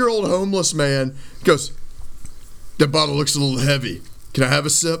 60-year-old homeless man goes, "That bottle looks a little heavy. Can I have a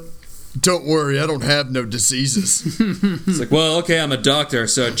sip? Don't worry, I don't have no diseases." It's like, well, okay, I'm a doctor,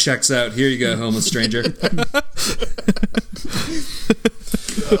 so it checks out. Here you go, homeless stranger.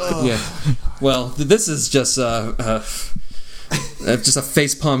 Yeah. Well, this is just a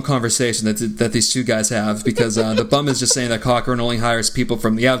facepalm conversation that these two guys have, because the bum is just saying that Cochran only hires people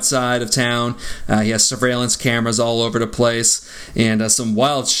from the outside of town. He has surveillance cameras all over the place, and some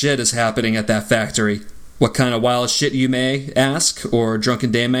wild shit is happening at that factory. What kind of wild shit, you may ask, or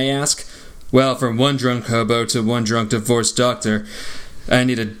Drunken Dame may ask? Well, from one drunk hobo to one drunk divorced doctor, I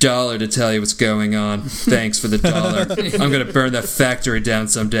need $1 to tell you what's going on. Thanks for the $1. I'm going to burn that factory down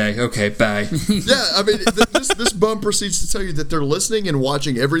someday. Okay, bye. Yeah, I mean, this bum proceeds to tell you that they're listening and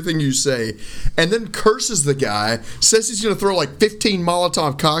watching everything you say, and then curses the guy, says he's going to throw like 15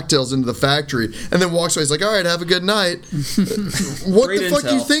 Molotov cocktails into the factory, and then walks away. He's like, "All right, have a good night." What Great the fuck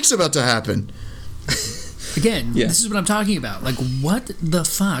do you intel. think's about to happen? Again, Yeah. this is what I'm talking about. Like, what the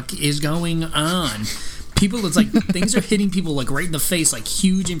fuck is going on? People, it's like things are hitting people like right in the face, like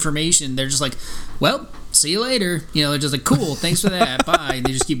huge information. They're just like, well, see you later. You know, they're just like, cool, thanks for that, bye. And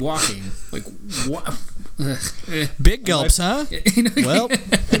they just keep walking. Like, what? Big gulps, huh? You know, Well,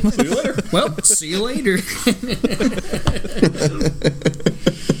 See you later. well, see you later.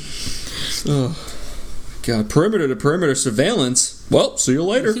 God, perimeter to perimeter surveillance. Well, see you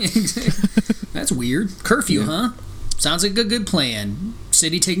later. That's weird. Curfew, huh? Sounds like a good plan.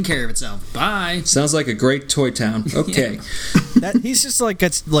 City taking care of itself. Bye. Sounds like a great toy town. Okay. he's just like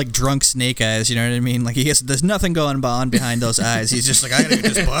got like drunk snake eyes. You know what I mean? Like there's nothing going on behind those eyes. He's just like, I gotta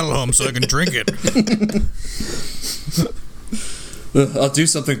get this bottle home so I can drink it. I'll do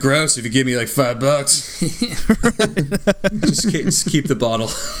something gross if you give me like $5. just keep the bottle.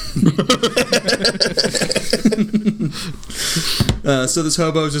 So this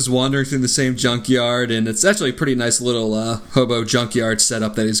hobo is just wandering through the same junkyard, and it's actually a pretty nice little hobo junkyard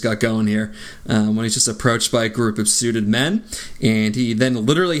setup that he's got going here. When he's just approached by a group of suited men, and he then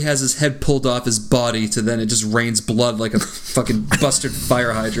literally has his head pulled off his body to then it just rains blood like a fucking busted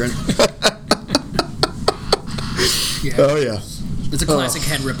fire hydrant. Yeah. Oh yeah. It's a classic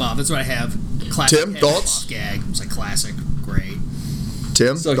head ripoff. That's what I have. Classic Tim, head thoughts? ripoff gag. It's like classic. Great.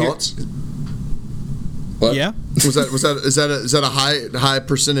 Tim, So here- thoughts? What? Yeah. Is that a high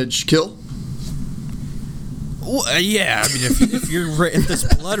percentage kill? Well, yeah. I mean, if if there's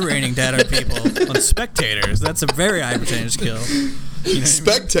blood raining down on people on spectators, that's a very high percentage kill. You know,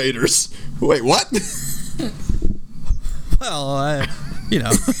 Spectators. Wait, what? well, you know,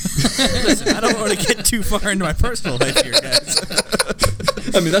 listen, I don't want to get too far into my personal life here, guys.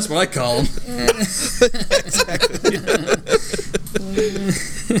 I mean, that's what I call them.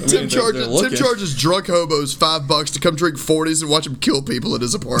 Tim charges drunk hobos $5 to come drink 40s and watch him kill people in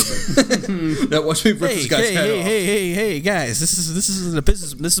his apartment. Now watch me rip this guy's head off. Hey, guys! This is a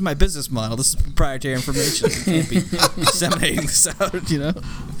business. This is my business model. This is proprietary information. I can't be disseminating this out. You know.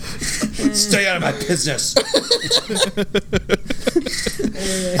 Stay out of my business.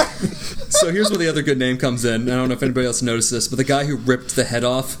 So here's where the other good name comes in. I don't know if anybody else noticed this, but the guy who ripped the head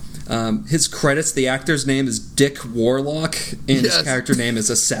off, his credits, the actor's name is Dick Warlock, and his Yes. character name is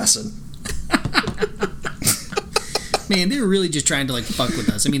Assassin. Man, they were really just trying to like fuck with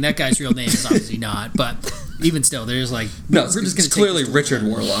us. I mean, that guy's real name is obviously not, but even still, they're just like, No, we're just it's gonna take clearly this to Richard the-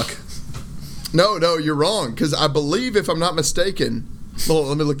 Warlock. No, you're wrong. Because I believe, if I'm not mistaken, hold on,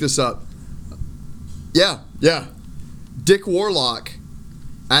 let me look this up. Yeah. Dick Warlock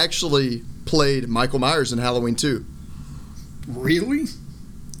actually played Michael Myers in Halloween 2. Really?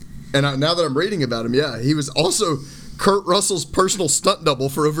 And now that I'm reading about him, yeah, he was also Kurt Russell's personal stunt double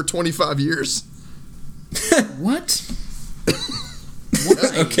for over 25 years. What?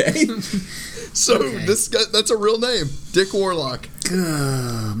 Okay. So Okay. this guy, that's a real name, Dick Warlock.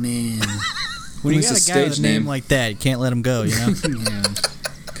 Oh man. When you It's got a a guy with stage a name name. like that, you can't let him go. You know. Yeah.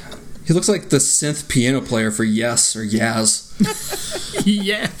 He looks like the synth piano player for Yes or Yaz.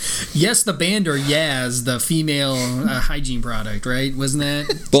 Yeah. Yes, the band, or Yaz, the female hygiene product, right? Wasn't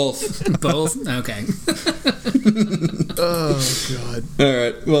that Both. both? Okay. Oh God. All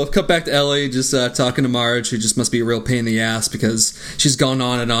right. Well, cut back to Ellie just talking to Marge, who just must be a real pain in the ass because she's gone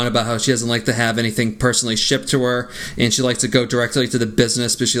on and on about how she doesn't like to have anything personally shipped to her, and she likes to go directly to the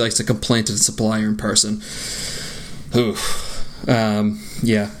business, but she likes to complain to the supplier in person. Ooh.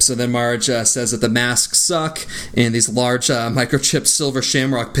 Yeah, so then Marge says that the masks suck, and these large microchip silver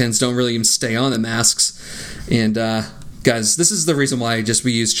shamrock pins don't really even stay on the masks. And guys, this is the reason why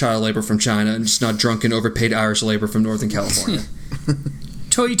we use child labor from China and just not drunken, overpaid Irish labor from Northern California.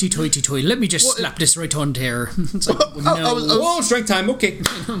 Toy. Let me just slap this right on there. It's like, no. Whoa, strength time, okay.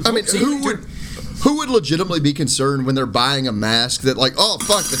 I mean, who would legitimately be concerned when they're buying a mask that, like, oh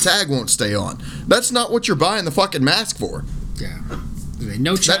fuck, the tag won't stay on? That's not what you're buying the fucking mask for. Yeah.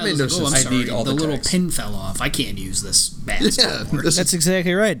 No child made is no like, oh, I'm sense. sorry, I need all the the little tags. pin fell off. I can't use this mask anymore. That's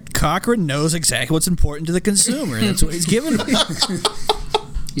exactly right. Cochrane knows exactly what's important to the consumer. That's what he's giving them.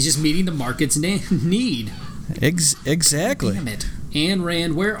 He's just meeting the market's need. Exactly. Damn it. Anne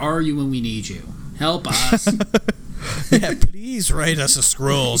Rand, where are you when we need you? Help us. Yeah, please write us a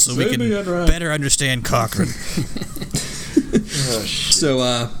scroll so we can better understand Cochrane.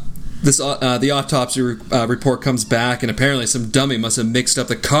 So, the autopsy report comes back, and apparently some dummy must have mixed up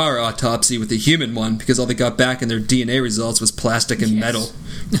the car autopsy with the human one because all they got back in their DNA results was plastic and metal.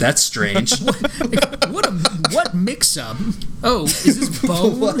 That's strange. What mix-up? Oh, is this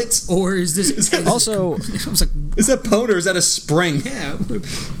bone? What? Or is this... Also, I was like, Is that bone or is that a spring? yeah.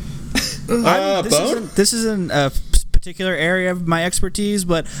 Bone? this isn't a particular area of my expertise,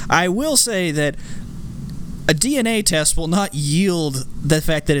 but I will say that a DNA test will not yield the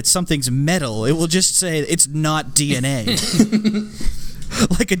fact that something's metal. It will just say it's not DNA.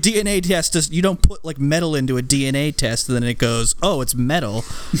 Like a DNA test, you don't put like metal into a DNA test and then it goes, oh, it's metal.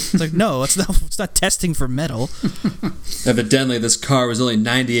 It's like, no, it's not testing for metal. Evidently, this car was only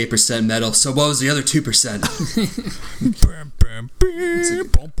 98% metal, so what was the other 2%?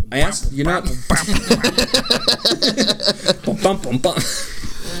 I asked, you know... Bum, bum, bum.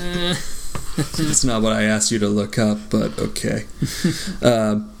 That's not what I asked you to look up, but okay.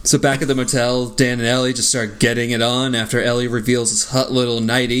 So back at the motel, Dan and Ellie just start getting it on after Ellie reveals this hot little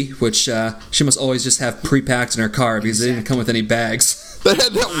nightie, which she must always just have pre-packed in her car because they didn't come with any bags. They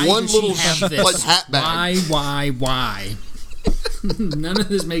had that Why one does she little have this? like hat bag. Why? None of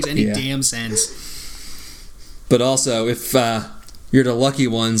this makes any damn sense. But also, if you're the lucky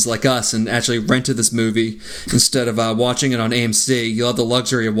ones like us and actually rented this movie instead of watching it on AMC, you'll have the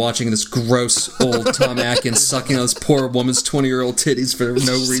luxury of watching this gross old Tom Atkins sucking on this poor woman's 20-year-old titties for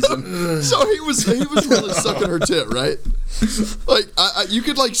no reason. So he was really sucking her tit, right? Like you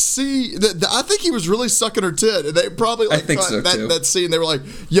could like see that. I think he was really sucking her tit, and they probably like I think so, too. that scene. They were like,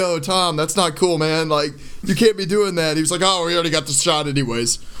 "Yo, Tom, that's not cool, man. Like you can't be doing that." He was like, "Oh, we already got the shot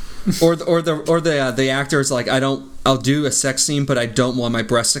anyways." Or the actor's like, I'll do a sex scene, but I don't want my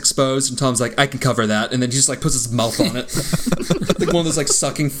breasts exposed. And Tom's like, I can cover that, and then he just like puts his mouth on it, like one of those like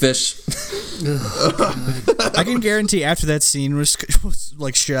sucking fish. I can guarantee after that scene was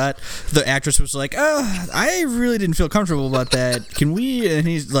like shot, the actress was like, "Oh, I really didn't feel comfortable about that. Can we?" And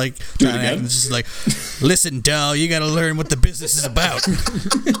he's like, Do it again? just like, "Listen, doll, you got to learn what the business is about."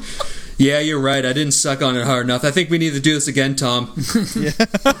 Yeah, you're right. I didn't suck on it hard enough. I think we need to do this again, Tom.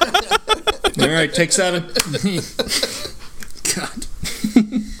 All right, take 7. God.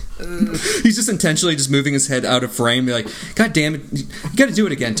 He's just intentionally just moving his head out of frame. Be like, God damn it, you got to do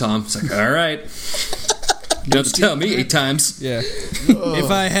it again, Tom. It's like, all right. You don't have to tell me 8 times. Yeah.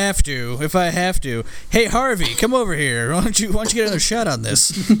 If I have to. Hey, Harvey, come over here. Why don't you get another shot on this?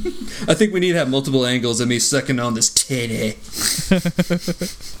 I think we need to have multiple angles of me sucking on this titty.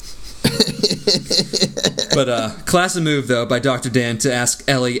 But classic move though by Dr. Dan to ask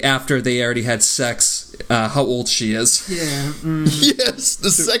Ellie after they already had sex how old she is. Yeah. Yes, the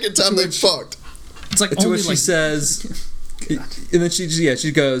second time they fucked. It's like To only which she like... says, and then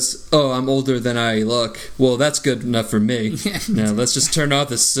she goes, "Oh, I'm older than I look." Well, that's good enough for me. Now let's just turn off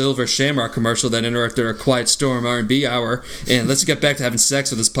the Silver Shamrock commercial that interrupted our Quiet Storm R&B hour, and let's get back to having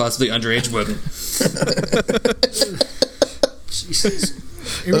sex with this possibly underage women. Jesus.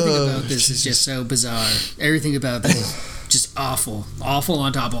 Everything about this is just so bizarre. Everything about this is just awful. Awful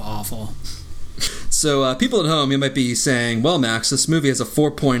on top of awful. So, people at home, you might be saying, well, Max, this movie has a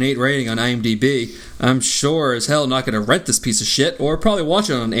 4.8 rating on IMDb. I'm sure as hell not going to rent this piece of shit or probably watch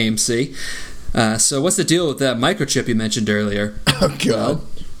it on AMC. So what's the deal with that microchip you mentioned earlier? Oh, God. Well,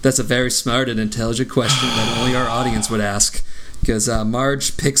 that's a very smart and intelligent question that only our audience would ask. because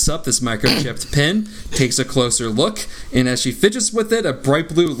Marge picks up this microchipped pin, takes a closer look, and as she fidgets with it, a bright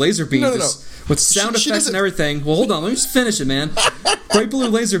blue laser beam with sound effects and everything. Well, hold on, let me just finish it, man. Bright blue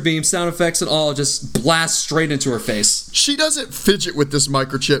laser beam, sound effects and all, just blast straight into her face. She doesn't fidget with this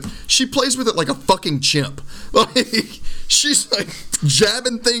microchip. She plays with it like a fucking chimp. Like, she's like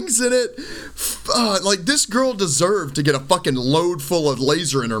jabbing things in it. Like, this girl deserved to get a fucking load full of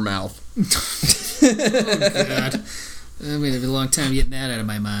laser in her mouth. Oh, God. I mean, it'd be a long time getting that out of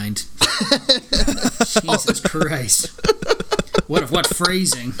my mind. Jesus Christ. What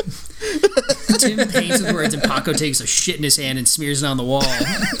phrasing? Tim paints with words and Paco takes a shit in his hand and smears it on the wall.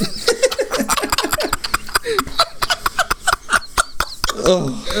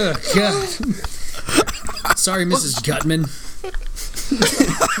 Oh, God. Sorry, Mrs. Gutman.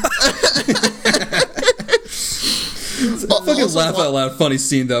 Fucking laugh out loud funny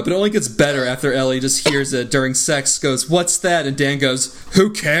scene though, but it only gets better after Ellie just hears it during sex, goes, "What's that?" and Dan goes,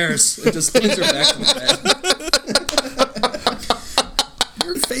 "Who cares?" and just pins her back to the bed.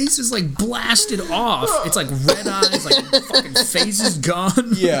 Her face is like blasted off. It's like red eyes, like fucking face is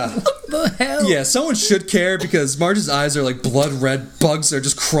gone. Yeah. What the hell? Yeah, someone should care because Marge's eyes are like blood red. Bugs are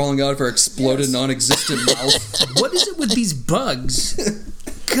just crawling out of her exploded, non-existent mouth. What is it with these bugs?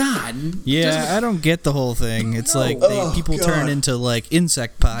 God. Yeah, I don't get the whole thing. It's like people turn into like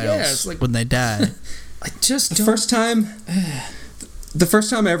insect piles when they die. I just The don't. first time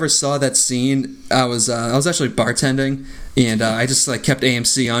I ever saw that scene, I was actually bartending, and I just like kept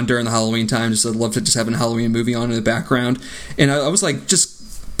AMC on during the Halloween time. Just I'd love to just have a Halloween movie on in the background, and I was like just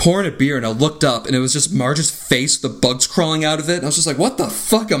pouring a beer, and I looked up, and it was just Marge's face, the bugs crawling out of it, and I was just like, "What the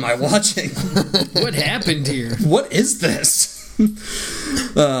fuck am I watching? What happened here? What is this?"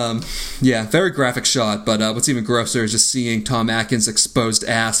 Yeah, very graphic shot, but what's even grosser is just seeing Tom Atkins' exposed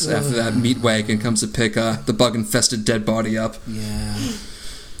ass after that meat wagon comes to pick the bug-infested dead body up. Yeah.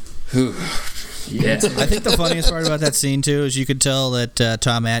 Yeah. I think the funniest part about that scene too is you could tell that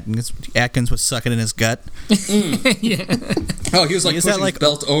Tom Atkins was sucking in his gut. Yeah. Oh, he was like Is pushing that, like, his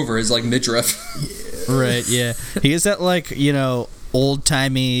belt over his like midriff. Right, yeah. He is that like,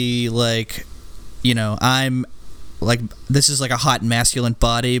 old-timey like, I'm like, this is like a hot masculine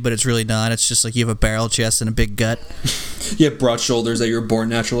body, but it's really not. It's just like you have a barrel chest and a big gut. You have broad shoulders that you're born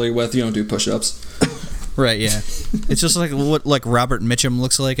naturally with. You don't do push-ups. Right, yeah. It's just like what like Robert Mitchum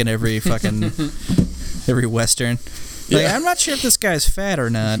looks like in every fucking every Western. Like, I'm not sure if this guy's fat or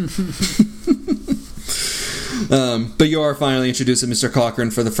not. But you are finally introduced to Mr.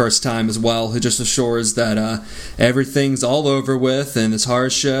 Cochran for the first time as well. It just assures that everything's all over with and this horror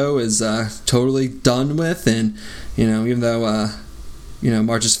show is totally done with. And, even though,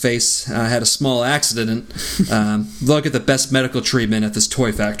 Marge's face had a small accident, look at the best medical treatment at this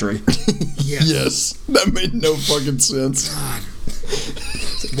toy factory. Yes. That made no fucking sense. God.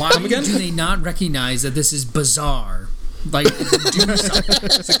 Why do they not recognize that this is bizarre? Like, do something.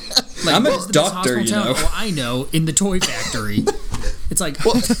 Like, I'm a what is the best doctor, hospital town? Oh, I know, in the toy factory. It's like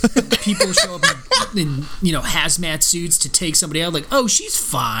people show up in hazmat suits to take somebody out. Like, oh, she's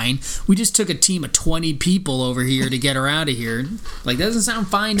fine. We just took a team of 20 people over here to get her out of here. Like, that doesn't sound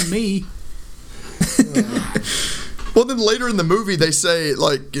fine to me. Well, then later in the movie, they say,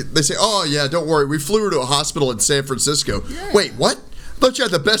 "Oh yeah, don't worry, we flew her to a hospital in San Francisco." Yeah. Wait, what? I thought you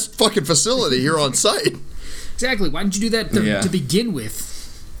had the best fucking facility here on site. Exactly. Why didn't you do that to begin with?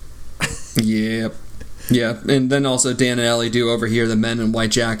 Yep. Yeah, and then also Dan and Ellie do overhear the men in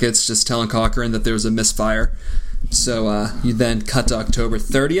white jackets just telling Cochran that there was a misfire. So you then cut to October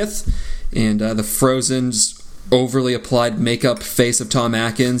 30th, and the frozen, overly applied makeup face of Tom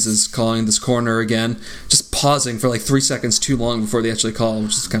Atkins is calling this coroner again, just pausing for like 3 seconds too long before they actually call,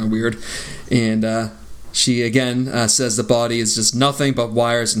 which is kind of weird. And she again says the body is just nothing but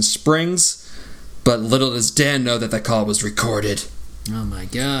wires and springs, but little does Dan know that call was recorded. Oh my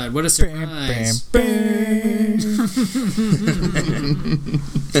God, what a surprise.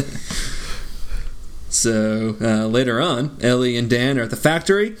 So later on, Ellie and Dan are at the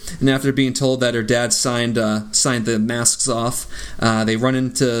factory, and after being told that her dad signed the masks off, they run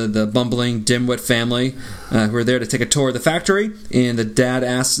into the bumbling dimwit family who are there to take a tour of the factory, and the dad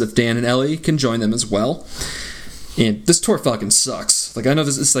asks if Dan and Ellie can join them as well. And this tour fucking sucks. Like, I know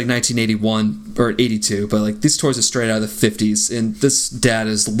this is like 1981 or 82, but like these tours are straight out of the 50s, and this dad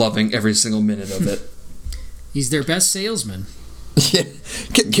is loving every single minute of it. He's their best salesman. Yeah.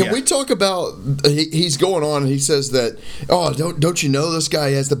 Can we talk about? He's going on and he says that, "Oh, don't you know this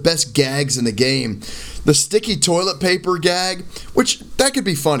guy has the best gags in the game? The sticky toilet paper gag, which that could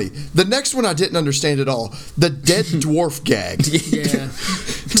be funny. The next one I didn't understand at all. The dead dwarf gag." Yeah.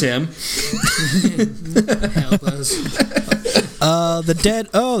 Tim? Help us. The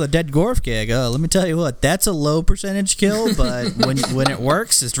dead Gorf gag. Let me tell you what, that's a low percentage kill, but when it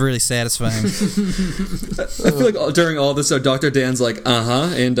works, it's really satisfying. I feel like during all this, Dr. Dan's like,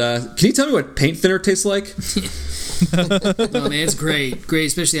 and can you tell me what paint thinner tastes like? Oh man, it's great,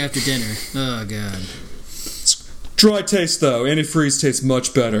 especially after dinner. Oh god. It's dry taste though. Antifreeze tastes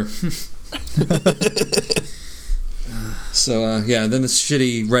much better. So then this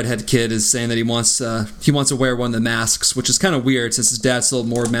shitty redhead kid is saying that he wants to wear one of the masks, which is kind of weird since his dad sold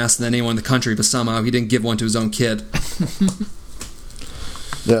more masks than anyone in the country, but somehow he didn't give one to his own kid.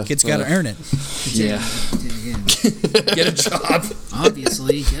 Yeah, Kid's got to earn it. Yeah. Get a job.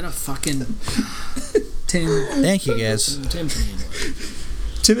 Obviously, get a fucking Tim. Thank you, guys. Tim can handle it.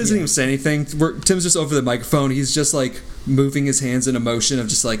 Tim doesn't even say anything. Tim's just over the microphone. He's just like moving his hands in a motion of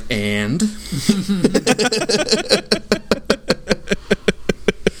just like, and.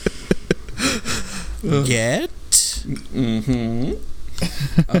 Get? Mm-hmm.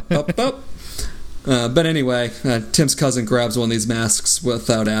 Up. But anyway, Tim's cousin grabs one of these masks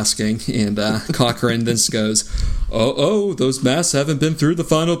without asking, and Cochran then goes, Oh, those masks haven't been through the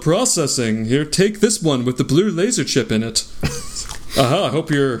final processing. Here, take this one with the blue laser chip in it. I hope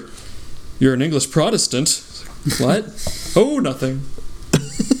you're an English Protestant. What? Oh, nothing.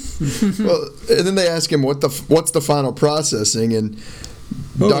 Well, and then they ask him what's the final processing, and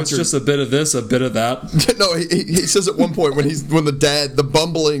it's just a bit of this, a bit of that. No, he says at one point when the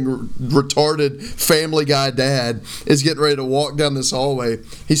bumbling, retarded Family Guy dad is getting ready to walk down this hallway,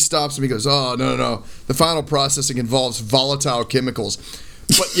 he stops him. He goes, "Oh no, the final processing involves volatile chemicals."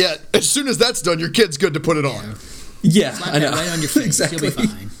 But yet, as soon as that's done, your kid's good to put it on. Yeah, Slap I know. that right on your face. Exactly. You'll be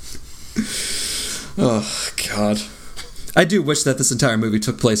fine. Oh God. I do wish that this entire movie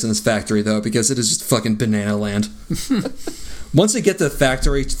took place in this factory, though, because it is just fucking banana land. Once they get to the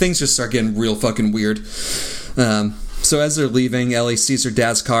factory, things just start getting real fucking weird. So as they're leaving, Ellie sees her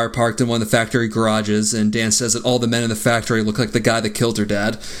dad's car parked in one of the factory garages, and Dan says that all the men in the factory look like the guy that killed her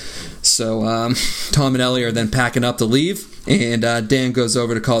dad. So Tom and Ellie are then packing up to leave, and Dan goes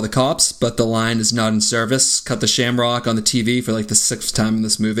over to call the cops, but the line is not in service. Cut the Shamrock on the TV for like the 6th time in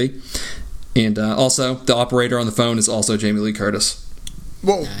this movie. And also, the operator on the phone is also Jamie Lee Curtis.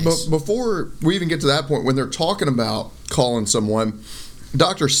 Well, Nice. before we even get to that point, when they're talking about calling someone,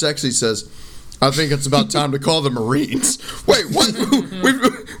 Dr. Sexy says, I think it's about time to call the Marines. Wait, what?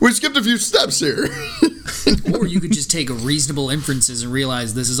 We've skipped a few steps here. Or you could just take reasonable inferences and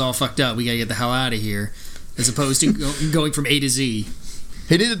realize this is all fucked up. We gotta get the hell out of here, as opposed to going from A to Z.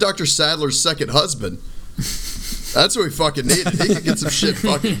 He needed Dr. Sadler's second husband. That's what he fucking needed. He could get some shit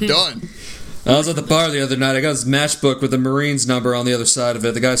fucking done. I was at the bar the other night. I got his matchbook with the Marines number on the other side of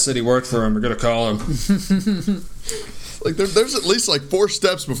it. The guy said he worked for him. We're going to call him. Like there's at least like 4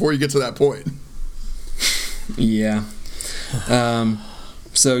 steps before you get to that point. Yeah.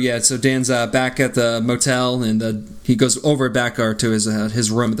 So Dan's back at the motel, and he goes over back to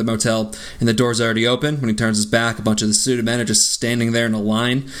his room at the motel, and the door's already open. When he turns his back, a bunch of the suited men are just standing there in a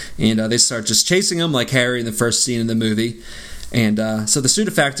line, and they start just chasing him like Harry in the first scene in the movie. And so the Suda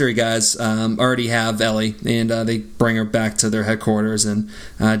Factory guys already have Ellie, and they bring her back to their headquarters. And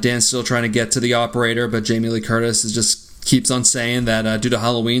Dan's still trying to get to the operator, but Jamie Lee Curtis just keeps on saying that due to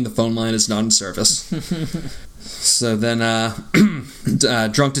Halloween, the phone line is not in service. So then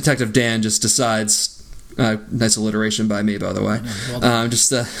drunk Detective Dan just decides, nice alliteration by me, by the way,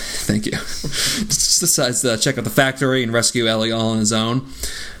 thank you, just decides to check out the factory and rescue Ellie all on his own.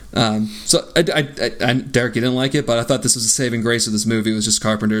 So Derek, you didn't like it, but I thought this was a saving grace of this movie. It was just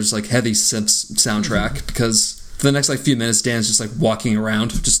Carpenter's like heavy synth soundtrack, because for the next like few minutes Dan's just like walking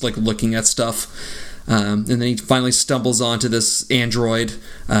around, just like looking at stuff, and then he finally stumbles onto this android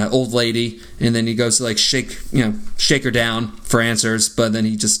old lady, and then he goes to like shake her down for answers, but then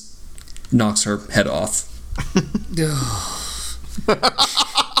he just knocks her head off.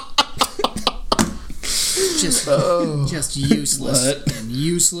 Just useless. And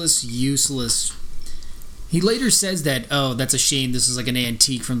useless. He later says that, that's a shame, this is like an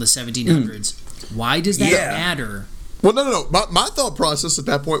antique from the 1700s. Why does that matter? Well, no. My thought process at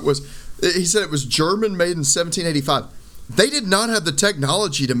that point was, he said it was German made in 1785. They did not have the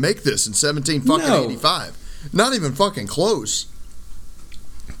technology to make this in 1785. Not even fucking close.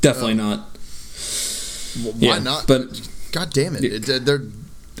 Definitely not. Why not? But God damn it.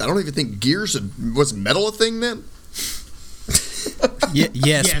 I don't even think gears was metal a thing then.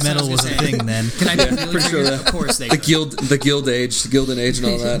 Yes, metal was a thing then. Can I be pretty sure that. Of course they the could. Gilded Age, and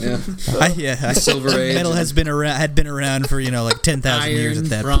all that. Yeah, Silver Age. Metal had been around for like 10,000 years at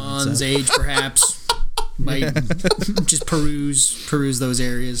that Bronze point. So. Age, perhaps. Might just peruse those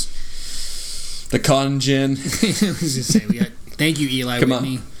areas. the cotton gin. I was gonna say, thank you, Eli Come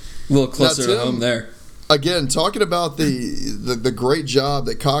Whitney. on. A little closer Now, to home there. Again, talking about the great job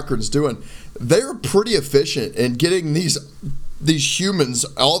that Cochrane's doing, they're pretty efficient in getting these humans,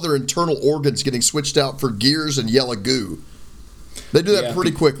 all their internal organs getting switched out for gears and yellow goo. They do that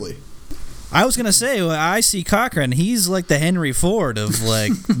pretty quickly. I was gonna say, well, I see Cochrane. He's like the Henry Ford of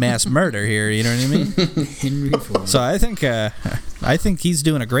like mass murder here. You know what I mean? Henry Ford. So I think he's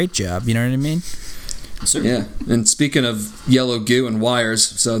doing a great job. You know what I mean? Yeah, and speaking of yellow goo and wires,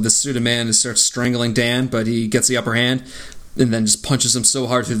 so this suited man starts strangling Dan, but he gets the upper hand and then just punches him so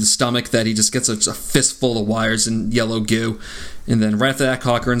hard through the stomach that he just gets a fistful of wires and yellow goo. And then right after that,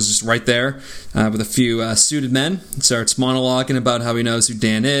 Cochrane's just right there with a few suited men. Starts monologuing about how he knows who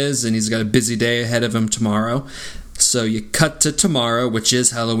Dan is, and he's got a busy day ahead of him tomorrow. So you cut to tomorrow, which is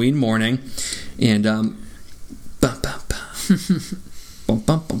Halloween morning, and but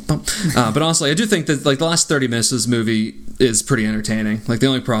honestly, I do think that like the last 30 minutes of this movie is pretty entertaining. Like the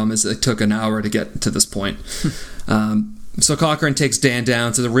only problem is it took an hour to get to this point. So Cochrane takes Dan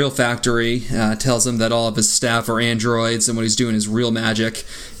down to the real factory, tells him that all of his staff are androids and what he's doing is real magic.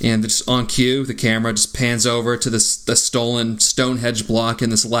 And just on cue, the camera just pans over to the stolen Stonehenge block in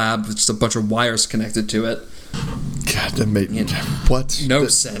this lab with just a bunch of wires connected to it. God, that made what? No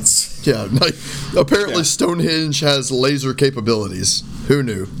sense. Yeah, like, apparently Stonehenge has laser capabilities. Who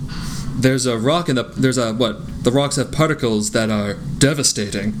knew? There's a rock in the rocks have particles that are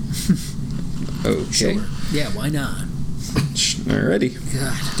devastating. Okay. Sure. Yeah, why not? Alrighty.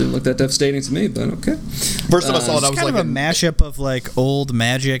 God. Didn't look that devastating to me, but okay. First time I saw it, I was It's kind like of a mashup of like old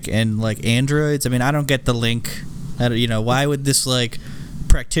magic and like androids. I mean, I don't get the link. Why would this like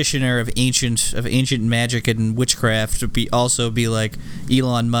practitioner of ancient magic and witchcraft also be like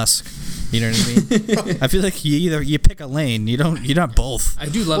Elon Musk? You know what I mean? I feel like you pick a lane. You're not both. I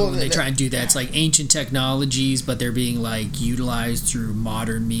do love when they try and do that. It's like ancient technologies, but they're being like utilized through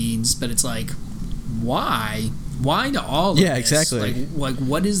modern means. But it's like, why? Why to all of this? Yeah, exactly. Like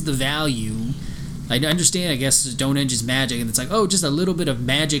what is the value? I understand, I guess, Stonehenge is magic, and it's like, oh, just a little bit of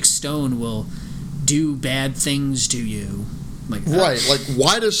magic stone will do bad things to you. Like, right, like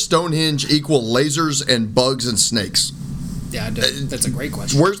why does Stonehenge equal lasers and bugs and snakes? Yeah, that's a great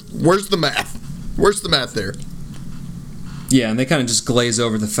question. Where's the math? Where's the math there? Yeah, and they kind of just glaze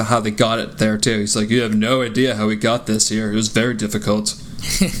over how they got it there too. He's like, you have no idea how we got this here. It was very difficult.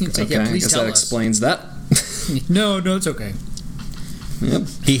 It's like, yeah, please I guess tell that us. explains that. No, it's okay. Yep.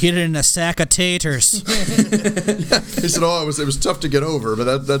 He hid it in a sack of taters. He said, "Oh, it was tough to get over,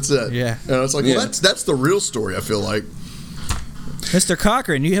 but that's it." Yeah. And it's like, well, that's the real story. I feel like. Mr.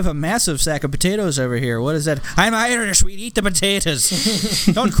 Cochrane, you have a massive sack of potatoes over here. What is that? I'm Irish. We eat the potatoes.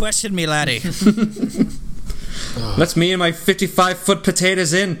 Don't question me, laddie. Let's me and my 55-foot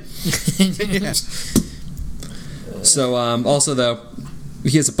potatoes in. Yeah. So, also though,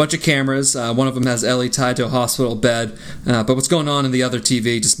 he has a bunch of cameras. One of them has Ellie tied to a hospital bed. But what's going on in the other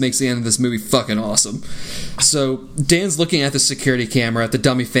TV just makes the end of this movie fucking awesome. So Dan's looking at the security camera at the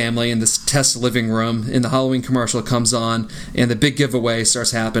dummy family in this test living room, and the Halloween commercial comes on, and the big giveaway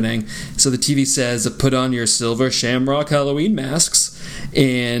starts happening. So the TV says, put on your silver shamrock Halloween masks.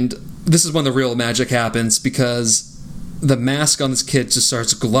 And this is when the real magic happens, because the mask on this kid just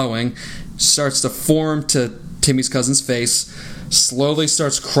starts glowing, starts to form to Timmy's cousin's face, slowly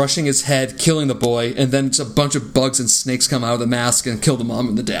starts crushing his head, killing the boy, and then just a bunch of bugs and snakes come out of the mask and kill the mom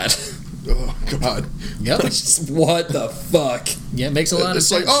and the dad. Oh God. Yep. What the fuck? Yeah, it makes a lot of It's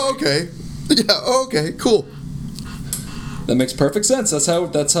sense. like, oh, okay, yeah, okay, cool. That makes perfect sense.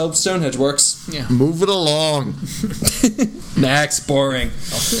 That's how Stonehenge works. Yeah. Move it along. Next, boring.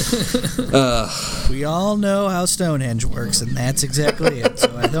 We all know how Stonehenge works, and that's exactly it.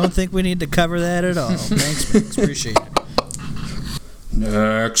 So I don't think we need to cover that at all. Thanks, Max. Appreciate it.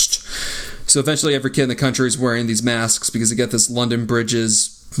 Next. So eventually every kid in the country is wearing these masks because they get this London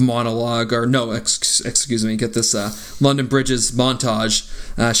Bridges monologue, or no, excuse me, get this London Bridges montage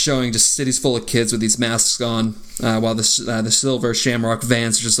showing just cities full of kids with these masks on, while the silver shamrock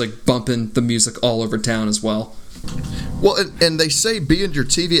vans are just like bumping the music all over town as well. Well, and they say be in your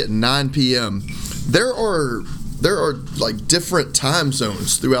TV at 9 p.m. There are like different time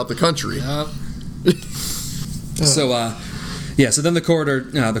zones throughout the country. So then the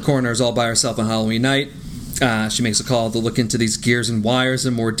coroner is all by herself on Halloween night. She makes a call to look into these gears and wires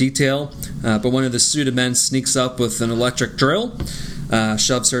in more detail, but one of the suited men sneaks up with an electric drill,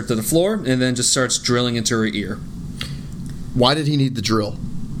 shoves her to the floor, and then just starts drilling into her ear. Why did he need the drill?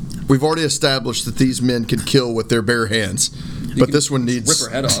 We've already established that these men can kill with their bare hands, but this one needs rip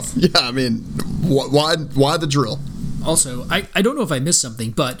her head off. Yeah, I mean, why the drill? Also, I don't know if I missed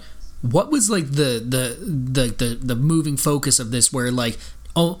something, but what was like the moving focus of this, where like,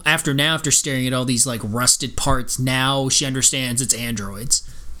 oh, after staring at all these like rusted parts, now she understands it's androids.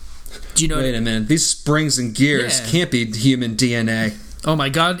 Do you know? Wait a minute. These springs and gears can't be human DNA. Oh my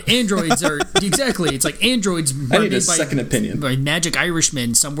God, androids are exactly. It's like androids. I need a second opinion. By magic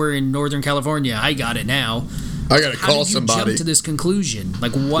Irishmen somewhere in Northern California. I got it now. I gotta call How did you somebody. jump to this conclusion?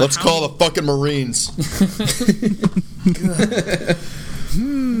 Like what? Let's call the fucking Marines.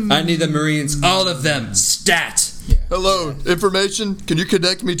 I need the Marines, all of them. Stat. Hello, information. Can you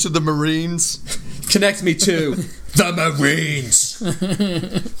connect me to the Marines? Connect me to the Marines.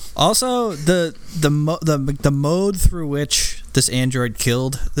 Also, the mode through which this android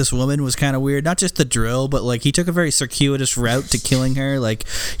killed this woman was kind of weird. Not just the drill, but like he took a very circuitous route to killing her. Like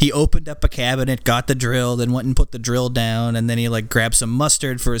he opened up a cabinet, got the drill, then went and put the drill down, and then he like grabbed some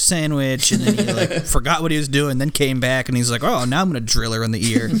mustard for a sandwich, and then he like forgot what he was doing, then came back and he's like, "Oh, now I'm gonna drill her in the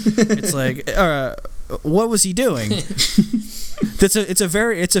ear." It's like, what was he doing? It's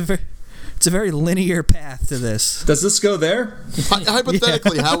a very linear path to this. Does this go there?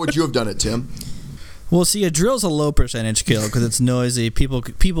 Hypothetically, how would you have done it, Tim? Well, see, a drill's a low percentage kill because it's noisy.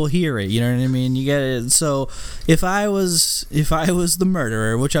 People hear it. You know what I mean? You get it. So, if I was the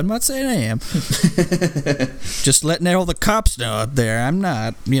murderer, which I'm not saying I am, just letting all the cops know out there, I'm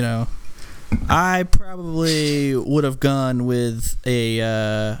not. You know, I probably would have gone with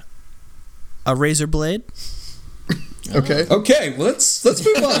a razor blade. Okay. Okay, well, let's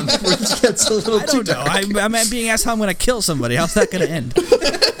move on. It gets a little I don't know. I'm being asked how I'm going to kill somebody. How's that going to end?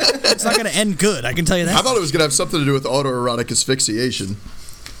 It's not going to end good. I can tell you that. I thought it was going to have something to do with autoerotic asphyxiation.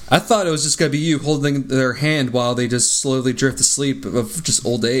 I thought it was just going to be you holding their hand while they just slowly drift to sleep of just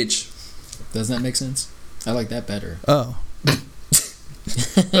old age. Doesn't that make sense? I like that better. Oh.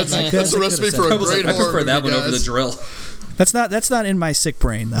 That's a recipe for a great I horror prefer that movie, one over the guys. drill. That's not in my sick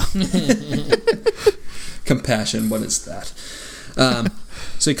brain though. Compassion, what is that?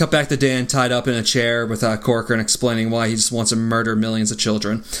 So you cut back to Dan tied up in a chair with Corcoran explaining why he just wants to murder millions of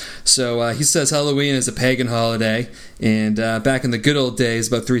children. So he says Halloween is a pagan holiday, and back in the good old days,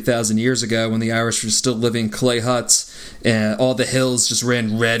 about 3,000 years ago, when the Irish were still living in clay huts, all the hills just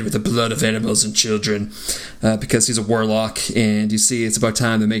ran red with the blood of animals and children, because he's a warlock, and you see it's about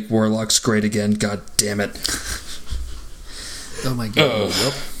time to make warlocks great again, god damn it. Oh my God.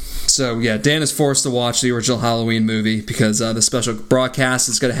 So, yeah, Dan is forced to watch the original Halloween movie because the special broadcast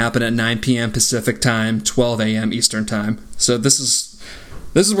is going to happen at 9 p.m. Pacific time, 12 a.m. Eastern time. So this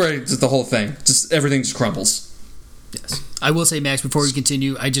is where the whole thing, just everything just crumbles. Yes. I will say, Max, before we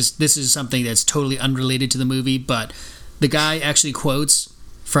continue, this is something that's totally unrelated to the movie, but the guy actually quotes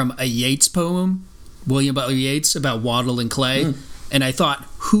from a Yeats poem, William Butler Yeats, about Waddle and Clay. And I thought,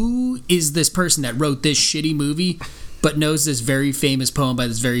 who is this person that wrote this shitty movie but knows this very famous poem by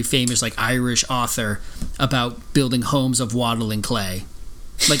this very famous like Irish author about building homes of wattle and clay?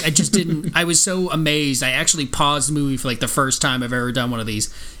 Like, I just didn't. I was so amazed. I actually paused the movie for like the first time I've ever done one of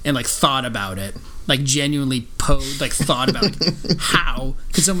these and like thought about it. Like genuinely thought about like, how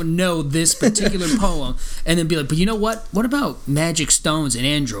could someone know this particular poem and then be like, but you know what? What about magic stones and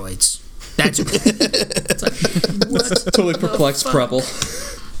androids? That's it's like, what? Totally perplexed Preble.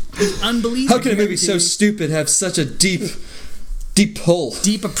 Unbelievable. How can a movie so stupid have such a deep pull?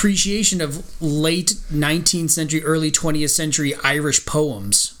 Deep appreciation of late 19th century, early 20th century Irish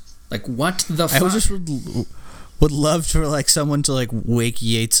poems. Like, what the fuck? I just would love for like someone to like wake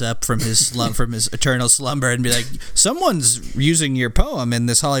Yeats up from his eternal slumber and be like, someone's using your poem in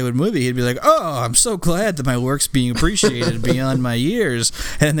this Hollywood movie. He'd be like, oh, I'm so glad that my work's being appreciated beyond my years.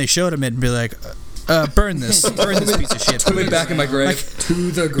 And then they showed him it and be like, burn this piece of shit. Put me back in my grave.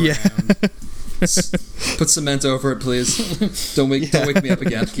 To the ground. Yeah. Put cement over it, please. Don't wake me up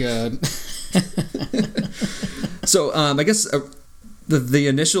again. God. So, I guess the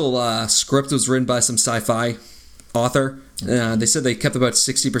initial script was written by some sci-fi author. They said they kept about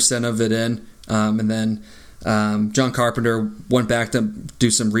 60% of it in, and then John Carpenter went back to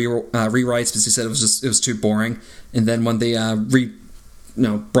do some rewrites because he said it was too boring. And then when they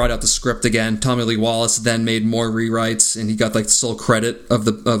brought out the script again, Tommy Lee Wallace then made more rewrites, and he got like the sole credit of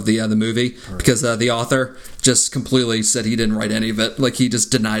the movie because the author just completely said he didn't write any of it. Like, he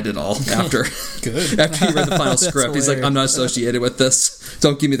just denied it all after after he read the final script. He's like, I'm not associated with this.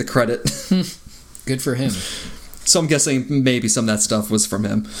 Don't give me the credit. Good for him. So I'm guessing maybe some of that stuff was from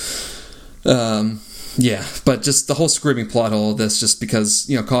him. Yeah, but just the whole screaming plot hole of this, just because,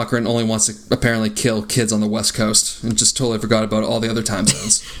 Cochran only wants to apparently kill kids on the West Coast and just totally forgot about all the other time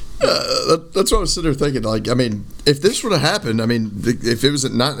zones. That's what I was sitting there thinking. Like, I mean, if this would have happened, I mean, if it was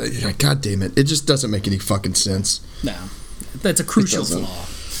not, God damn it, it just doesn't make any fucking sense. No. That's a crucial flaw.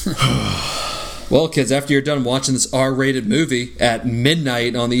 Well, kids, after you're done watching this R-rated movie at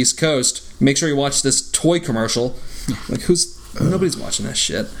midnight on the East Coast, make sure you watch this toy commercial. Like, nobody's watching that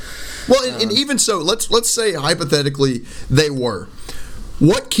shit. Well, and even so, let's say hypothetically they were.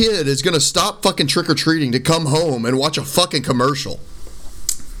 What kid is going to stop fucking trick-or-treating to come home and watch a fucking commercial?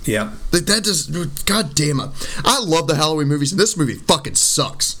 Yeah. That just, god damn it. I love the Halloween movies, and this movie fucking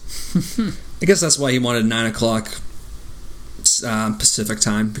sucks. I guess that's why he wanted 9 o'clock Pacific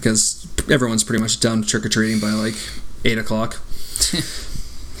time, because everyone's pretty much done trick-or-treating by like 8 o'clock.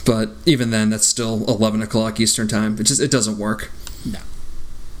 But even then, that's still 11 o'clock Eastern time. It doesn't work.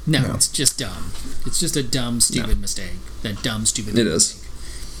 No, it's just dumb. It's just a dumb, stupid mistake. That dumb, stupid mistake. It is.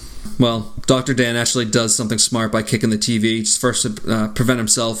 Well, Dr. Dan actually does something smart by kicking the TV, just first to prevent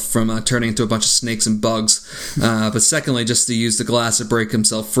himself from turning into a bunch of snakes and bugs, but secondly, just to use the glass to break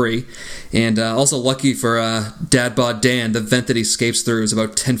himself free. And also lucky for Dad Bod Dan, the vent that he escapes through is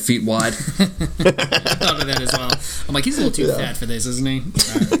about 10 feet wide. I thought of that as well. I'm like, he's a little too fat for this, isn't he? All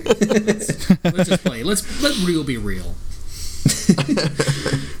right. Let's just play. Let real be real.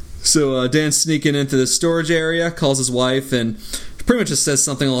 So Dan's sneaking into the storage area, calls his wife, and pretty much just says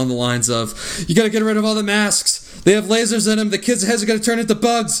something along the lines of, "You gotta get rid of all the masks. They have lasers in them. The kids' heads are gonna turn into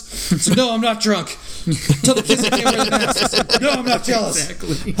bugs." So, "No, I'm not drunk." Tell the kids they can't wear the masks. "No, I'm not jealous."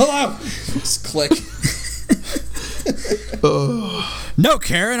 Exactly. Hello. Just click. No,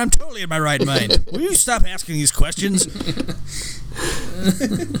 Karen, I'm totally in my right mind. Will you stop asking these questions?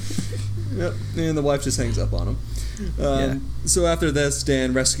 Yep. And the wife just hangs up on him. So after this,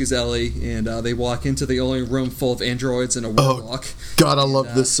 Dan rescues Ellie, and they walk into the only room full of androids and a warlock. God, I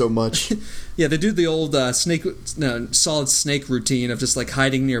love this so much. Yeah, they do the old solid snake routine of just like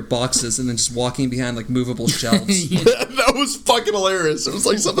hiding near boxes and then just walking behind like movable shelves. That was fucking hilarious. It was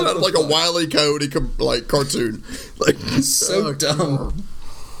like something out of like a Wile E. Coyote like cartoon. Like So dumb.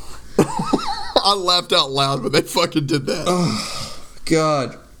 I laughed out loud when they fucking did that. Oh,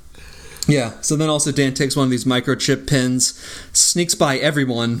 God. Yeah, so then also Dan takes one of these microchip pins, sneaks by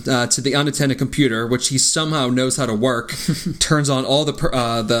everyone to the unattended computer, which he somehow knows how to work, turns on all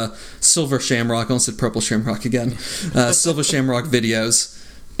the Silver Shamrock, I almost said Purple Shamrock again, Silver Shamrock videos,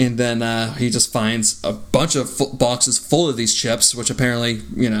 and then he just finds a bunch of boxes full of these chips, which apparently,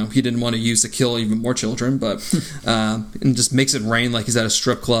 he didn't want to use to kill even more children, but and just makes it rain like he's at a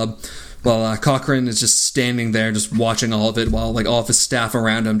strip club. While Cochran is just standing there, just watching all of it, while like all of his staff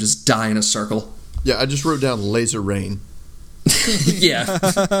around him just die in a circle. Yeah, I just wrote down laser rain. Yeah,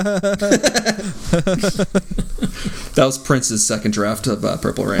 that was Prince's second draft of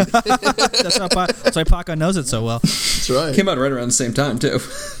Purple Rain. That's why Paco knows it so well. That's right. Came out right around the same time too.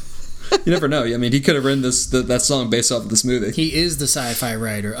 You never know. I mean, he could have written that song based off of this movie. He is the sci-fi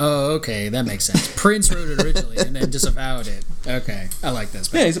writer. Oh, okay, that makes sense. Prince wrote it originally and then disavowed it. Okay, I like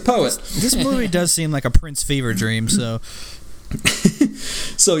this. Yeah, he's a poet. This movie does seem like a Prince fever dream, so...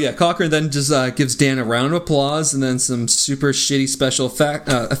 So yeah, Cochran then just gives Dan a round of applause, and then some super shitty special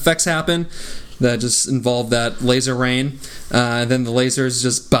effects happen that just involve that laser rain. And then the lasers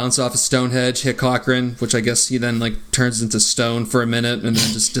just bounce off a Stonehenge, hit Cochran, which I guess he then like turns into stone for a minute and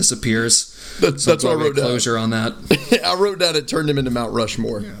then just disappears. That's what I wrote down. Closure on that. I wrote down it turned him into Mount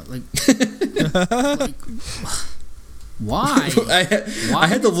Rushmore. Yeah, like why? I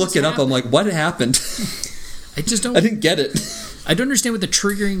had to look it up. I'm like, what happened? I just don't. I didn't get it. I don't understand what the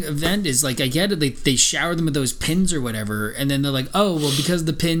triggering event is. Like, I get it. They shower them with those pins or whatever, and then they're like, oh, well, because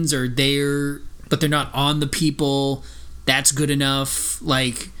the pins are there, but they're not on the people, that's good enough.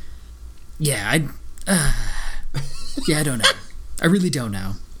 Like, yeah, I don't know. I really don't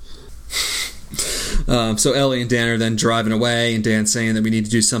know. So Ellie and Dan are then driving away, and Dan's saying that we need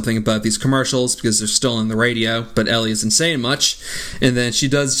to do something about these commercials because they're still on the radio, but Ellie isn't saying much, and then she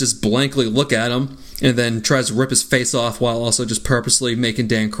does just blankly look at him, and then tries to rip his face off while also just purposely making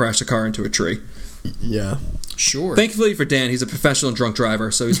Dan crash a car into a tree. Yeah. Sure. Thankfully for Dan, he's a professional drunk driver,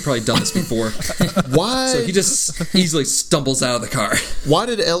 so he's probably done this before. Why? So he just easily stumbles out of the car. Why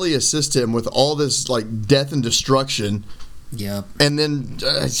did Ellie assist him with all this like death and destruction? Yep. And then,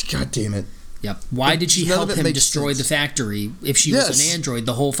 God damn it. Yep. Why did she None help of it him makes destroy sense. the factory if she was an android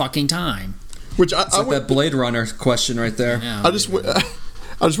the whole fucking time? Which It's like that Blade Runner question right there. Yeah, I just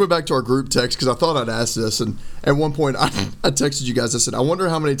went back to our group text because I thought I'd ask this, and at one point I texted you guys. I said, I wonder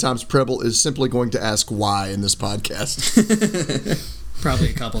how many times Preble is simply going to ask why in this podcast.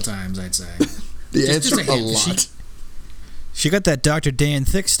 Probably a couple times, I'd say. The Just answer a a hint. lot. She got that Dr. Dan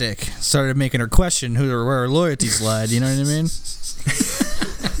thick stick. Started making her question where her loyalties lied. You know what I mean?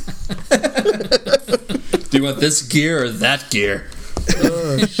 Do you want this gear or that gear?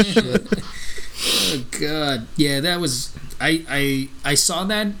 Oh shit! Oh, God. Yeah, that was... I saw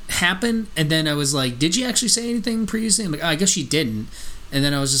that happen, and then I was like, did she actually say anything previously? I'm like, oh, I guess she didn't. And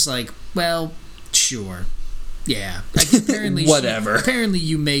then I was just like, well, sure. Yeah. Like, apparently Whatever. Apparently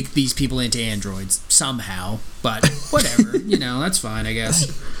you make these people into androids somehow, but whatever. That's fine, I guess.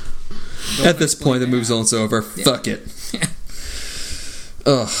 At this point, the movie's almost over. Fuck it.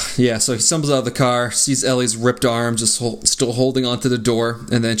 Ugh, yeah, so he stumbles out of the car, sees Ellie's ripped arm just still holding onto the door,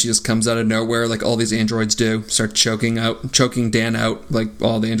 and then she just comes out of nowhere like all these androids do, start choking Dan out like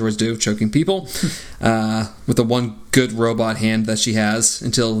all the androids do, choking people, with the one good robot hand that she has,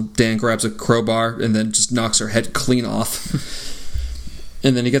 until Dan grabs a crowbar and then just knocks her head clean off.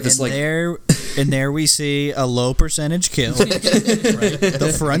 And then you get this there we see a low percentage kill. Right?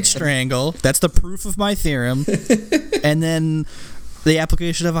 The front strangle. That's the proof of my theorem. And then the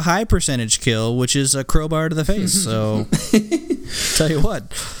application of a high percentage kill, which is a crowbar to the face. So, tell you what,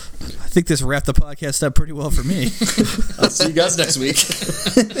 I think this wrapped the podcast up pretty well for me. I'll see you guys next week.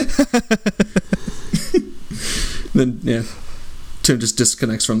 Then, yeah, Tim just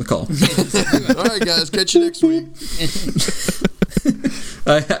disconnects from the call. All right, guys, catch you next week.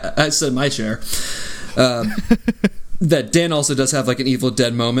 I said my share. That Dan also does have like an Evil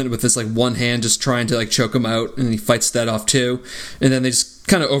Dead moment with this like one hand just trying to like choke him out, and he fights that off too. And then they just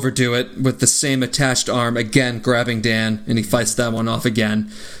kind of overdo it with the same attached arm again grabbing Dan, and he fights that one off again.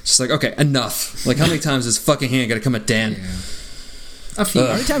 It's just like, okay, enough. Like, how many times is fucking hand gotta come at Dan? Yeah. A few.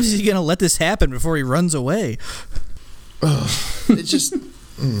 How many times is he gonna let this happen before he runs away? It's just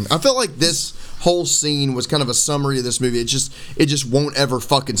I felt like this whole scene was kind of a summary of this movie. It just won't ever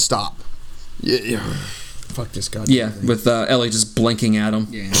fucking stop. Yeah. Fuck this guy. Yeah, with Ellie just blinking at him.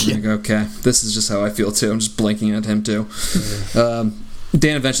 Yeah. Like, okay, this is just how I feel too. I'm just blinking at him too.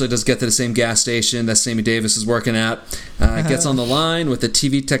 Dan eventually does get to the same gas station that Sammy Davis is working at. Gets on the line with the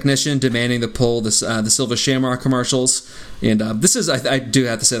TV technician demanding to pull the Silver Shamrock commercials. And this is, I do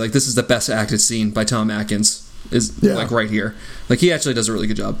have to say, like, this is the best acted scene by Tom Atkins. Like right here. Like, he actually does a really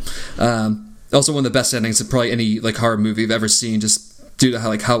good job. Also, one of the best endings of probably any like horror movie I've ever seen, just due to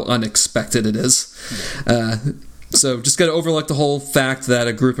how unexpected it is. So just got to overlook the whole fact that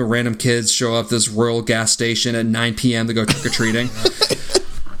a group of random kids show up at this rural gas station at 9 p.m. to go trick-or-treating.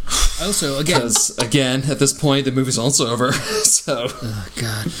 Also, again... Because, again, at this point, the movie's also over. So... Oh,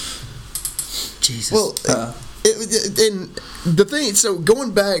 God. Jesus. Well, and the thing... So,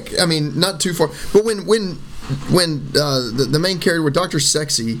 going back, I mean, not too far, but when the main character, with Dr.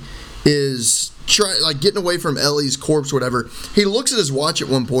 Sexy, is... getting away from Ellie's corpse or whatever, he looks at his watch at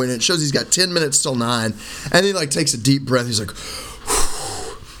one point and it shows he's got 10 minutes till 9, and he like takes a deep breath. He's like,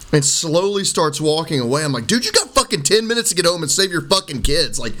 and slowly starts walking away. I'm like, dude, you got fucking 10 minutes to get home and save your fucking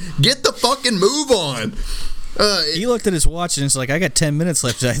kids. Like, get the fucking move on. He looked at his watch and it's like, I got 10 minutes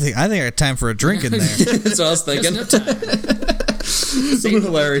left. I think I got time for a drink in there. That's what I was thinking. There's no time. It's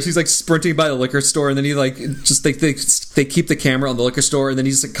hilarious. He's like sprinting by the liquor store, and then he like just they keep the camera on the liquor store, and then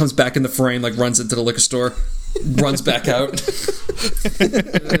he just like, comes back in the frame, like runs into the liquor store, runs back out.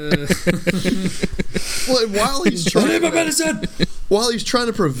 Well, while he's trying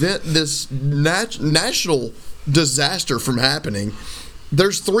to prevent this national disaster from happening,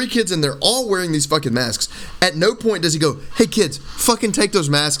 there's 3 kids and they're all wearing these fucking masks. At no point does he go, "Hey kids, fucking take those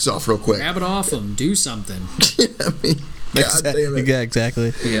masks off real quick. Grab it off them. Do something." Yeah, I mean, God damn it. Yeah,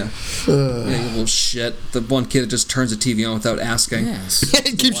 exactly. Yeah. Yeah, you little shit. The one kid just turns the TV on without asking. Yes.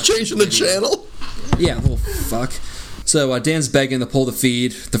 He keeps changing the channel. Yeah, little fuck. So Dan's begging to pull the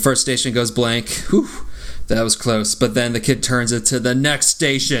feed. The first station goes blank. Whew, that was close. But then the kid turns it to the next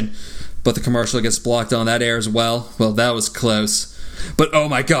station. But the commercial gets blocked on that air as well. Well, that was close. But oh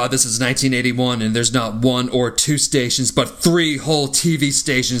my god, this is 1981 and there's not 1 or 2 stations, but 3 whole TV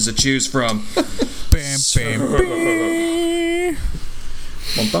stations to choose from. Bam, bam, bam.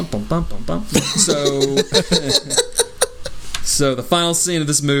 Bum, bum, bum, bum, bum. So the final scene of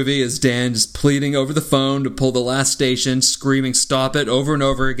this movie is Dan just pleading over the phone to pull the last station, screaming "stop it" over and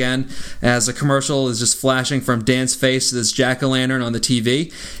over again, as a commercial is just flashing from Dan's face to this jack-o'-lantern on the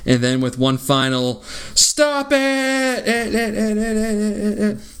TV, and then with one final "stop it,"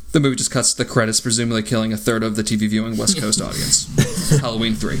 the movie just cuts to the credits, presumably killing a third of the TV viewing West Coast audience.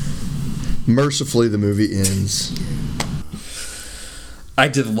 Halloween 3. Mercifully, the movie ends. I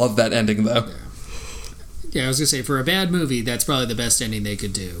did love that ending, though. Yeah, I was going to say, for a bad movie, that's probably the best ending they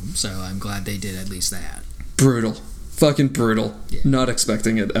could do. So I'm glad they did at least that. Brutal. Fucking brutal. Yeah. Not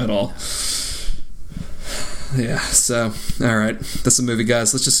expecting it at all. Yeah, so, alright. That's the movie,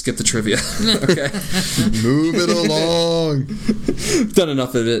 guys. Let's just skip the trivia. Okay? Move it along. Done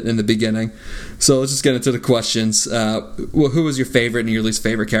enough of it in the beginning. So let's just get into the questions. Who was your favorite and your least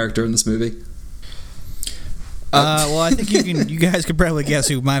favorite character in this movie? Well, I think you guys could probably guess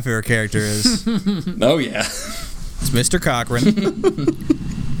who my favorite character is. Oh yeah. It's Mr. Cochran.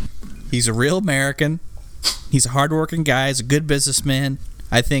 He's a real American. He's a hardworking guy. He's a good businessman.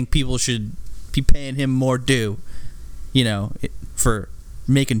 I think people should be paying him more due, for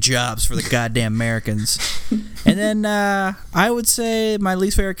making jobs for the goddamn Americans. And then I would say my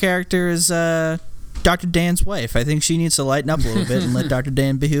least favorite character is Dr. Dan's wife. I think she needs to lighten up a little bit and let Dr.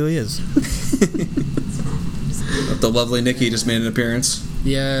 Dan be who he is. The lovely Nikki just made an appearance.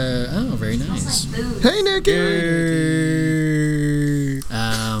 Yeah. Oh, very nice. Hey, Nikki.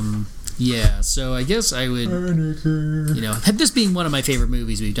 Yeah. So I guess I would, this being one of my favorite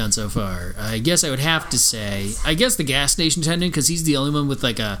movies we've done so far, I guess I would have to say, the gas station attendant, because he's the only one with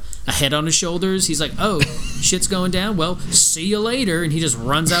like a head on his shoulders. He's like, oh, shit's going down. Well, see you later, and he just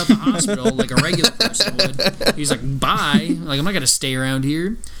runs out the hospital like a regular person would. He's like, bye. Like, I'm not gonna stay around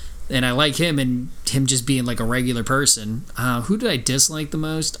here. And I like him and him just being like a regular person. Who did I dislike the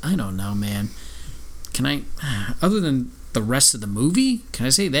most? I don't know, man. Can I, other than the rest of the movie, can I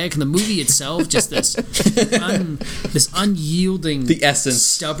say that? Can the movie itself just this unyielding, the essence,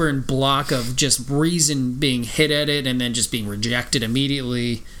 stubborn block of just reason being hit at it and then just being rejected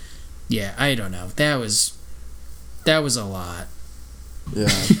immediately? Yeah, I don't know. That was a lot. Yeah.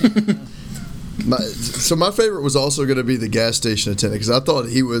 So my favorite was also going to be the gas station attendant, because I thought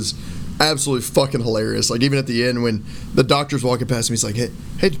he was absolutely fucking hilarious. Like, even at the end when the doctor's walking past him, he's like, "Hey,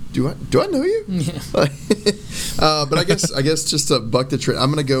 do I know you?" Yeah. But I guess just to buck the trend,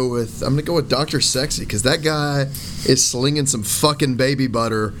 I'm gonna go with Dr. Sexy, because that guy is slinging some fucking baby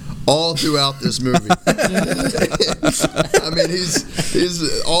butter all throughout this movie. I mean,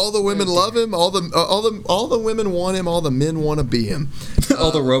 he's all the women love him, all the women want him, all the men want to be him. All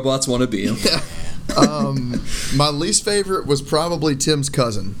the robots want to be him. Yeah. My least favorite was probably Tim's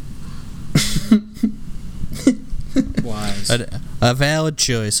cousin. Wise. A valid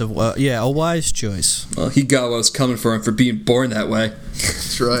choice. A wise choice. Well, he got what was coming for him for being born that way.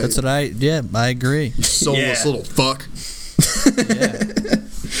 That's right. That's what I agree. You soulless little fuck. Yeah.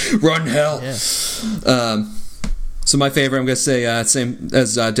 Run hell. Yeah. So my favorite, I'm going to say, same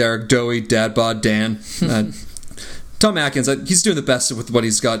as Derek, Dowie, Dad Bod, Dan. Tom Atkins, he's doing the best with what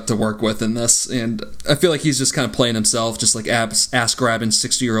he's got to work with in this, and I feel like he's just kind of playing himself, just like ass-grabbing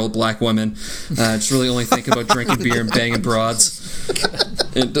 60-year-old black women, just really only thinking about drinking beer and banging broads.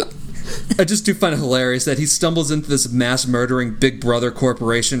 And I just do find it hilarious that he stumbles into this mass-murdering Big Brother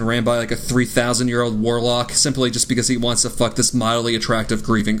corporation ran by like a 3,000-year-old warlock simply just because he wants to fuck this mildly attractive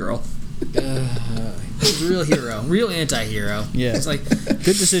grieving girl. Real hero. Real anti-hero. Yeah. It's like, good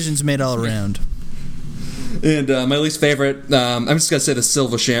decisions made all around. And my least favorite, I'm just gonna say the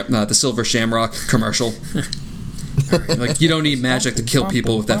Silver Shamrock commercial. Like, you don't need magic to kill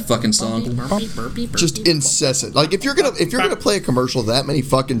people with that fucking song. Just incessant. Like, if you're gonna play a commercial that many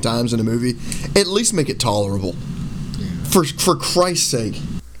fucking times in a movie, at least make it tolerable. For Christ's sake.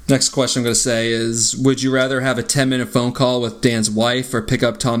 Next question I'm gonna say is: would you rather have a 10-minute phone call with Dan's wife or pick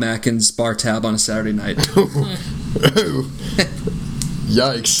up Tom Atkins' bar tab on a Saturday night?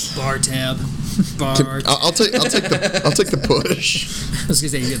 Yikes! Bar tab. I'll take the push. I was gonna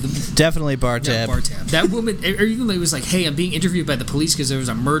say definitely bar tab. Bar tab. That woman, or even it was like, "Hey, I'm being interviewed by the police because there was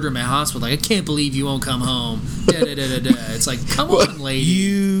a murder in my hospital. Like, I can't believe you won't come home." It's like, come on, lady.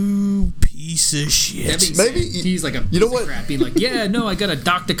 You piece of shit. Maybe he's like a piece of crap, being like, "Yeah, no, I got a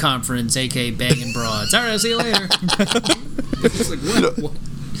doctor conference, aka banging broads. All right, I'll see you later." It's like, what?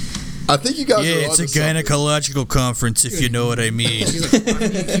 I think you guys are it's a gynecological conference, if you know what I mean. She's like, why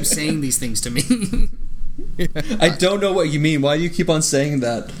do you keep saying these things to me? I don't know what you mean. Why do you keep on saying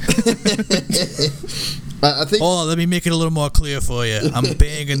that? I think. Oh, let me make it a little more clear for you. I'm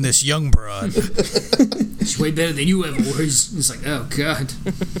banging this young broad. She's way better than you ever was. It's like, oh god.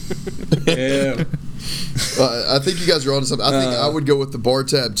 Yeah. I think you guys are onto something. I think I would go with the bar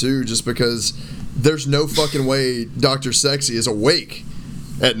tab too, just because there's no fucking way Dr. Sexy is awake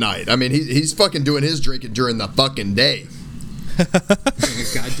at night. I mean, he's fucking doing his drinking during the fucking day. Like a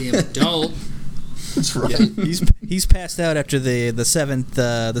goddamn adult. That's right. Yeah, he's passed out after the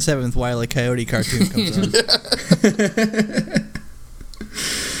seventh Wile E. Coyote cartoon comes on.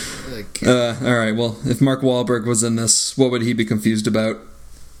 All right. Well, if Mark Wahlberg was in this, what would he be confused about?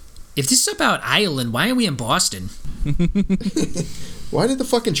 If this is about Ireland, why are we in Boston? Why did the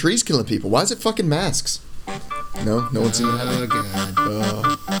fucking trees killing people? Why is it fucking masks? No one's seen that. Oh god.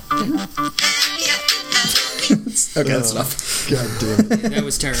 Okay, that's enough. God damn it. Yeah, that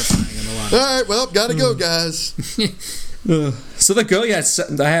was terrifying in a lot. All right, well, gotta go, guys. So the girl you had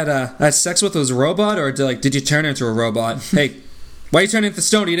sex with was a robot, or did you turn her into a robot? Hey, Why are you turning the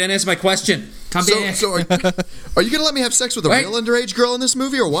stone? You didn't answer my question. Come back. So are you gonna let me have sex with a Wait. real underage girl in this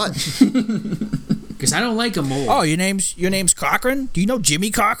movie or what? Because I don't like them old. Oh, your name's Cochran? Do you know Jimmy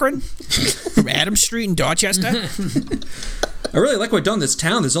Cochran from Adams Street in Dorchester? I really like what done in this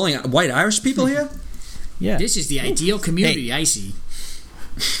town. There's only white Irish people here. Yeah. This is the ideal community I see.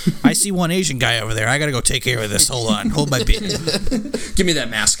 I see one Asian guy over there. I gotta go take care of this. Hold on. Hold my beer. Give me that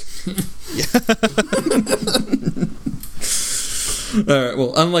mask. All right.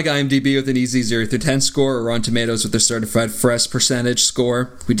 Well, unlike IMDb with an easy 0 through 10 score, or Rotten Tomatoes with their certified fresh percentage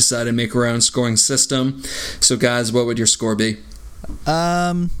score, we decided to make our own scoring system. So, guys, what would your score be?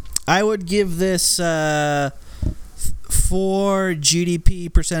 I would give this 4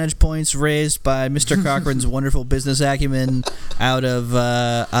 GDP percentage points raised by Mr. Cochran's wonderful business acumen out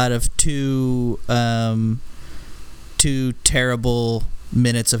of two terrible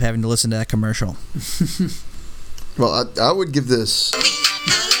minutes of having to listen to that commercial. Well, I would give this.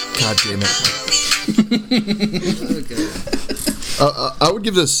 God damn it! I would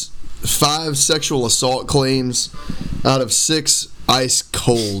give this 5 sexual assault claims out of 6 ice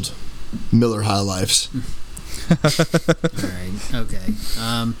cold Miller High Lifes. All right. Okay.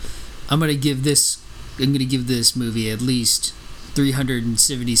 I'm gonna give this movie at least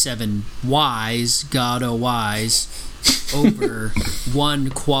 377 whys, God oh whys, over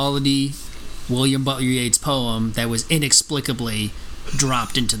one quality William Butler Yeats poem that was inexplicably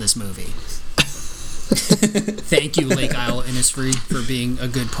dropped into this movie. Thank you, Lake Isle Innisfree, for being a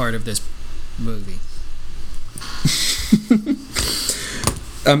good part of this movie.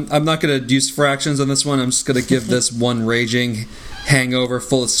 I'm not going to use fractions on this one. I'm just going to give this one raging hangover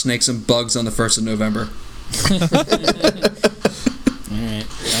full of snakes and bugs on the 1st of November. All right.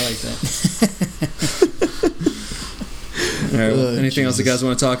 I like that. All right. Well, anything else you guys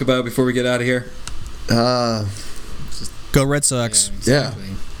want to talk about before we get out of here? Go Red Sox. Exactly.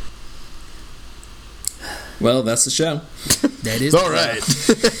 Well, that's the show. That is All right.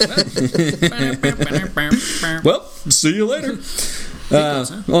 Well, see you later.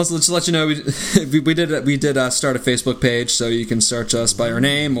 Also, just to let you know, we did start a Facebook page, so you can search us by our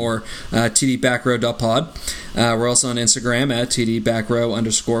name or tdbackrow.pod. We're also on Instagram at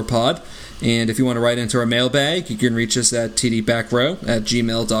tdbackrow_pod. And if you want to write into our mailbag, you can reach us at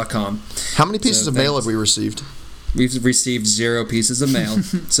tdbackrow@gmail.com. How many pieces of mail have we received? We've received 0 pieces of mail.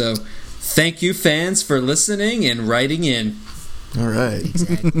 So thank you, fans, for listening and writing in. All right.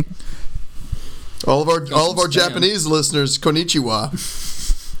 Exactly. All of our spam. Japanese listeners, konnichiwa.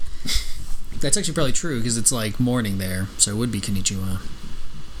 That's actually probably true because it's like morning there, so it would be konnichiwa.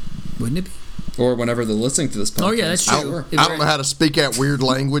 Wouldn't it be? Or whenever they're listening to this podcast. Oh, yeah, that's true. I don't know how to speak that weird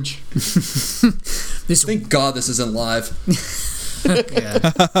language. Thank God this isn't live. Yeah,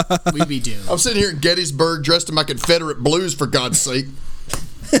 we'd be doomed. I'm sitting here in Gettysburg dressed in my Confederate blues, for God's sake.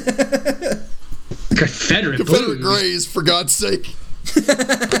 Confederate Confederate blues. Greys, for God's sake.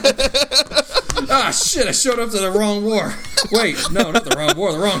 Ah, shit! I showed up to the wrong war. Wait, no, not the wrong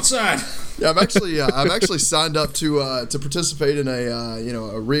war, the wrong side. Yeah, I'm actually signed up to participate in a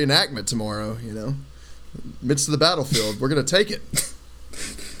a reenactment tomorrow. Midst of the battlefield. We're gonna take it.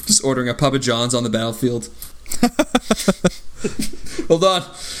 Just ordering a Papa John's on the battlefield. Hold on.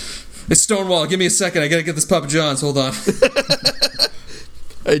 It's Stonewall. Give me a second. I gotta get this Papa John's. Hold on.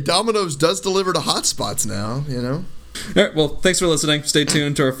 Hey, Domino's does deliver to hotspots now. All right, well, thanks for listening. Stay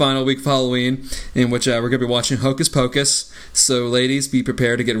tuned to our final week of Halloween, in which we're going to be watching Hocus Pocus. So, ladies, be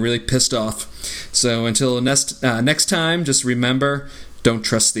prepared to get really pissed off. So, until next time, just remember, don't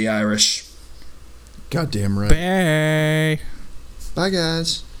trust the Irish. Goddamn right. Bye. Bye,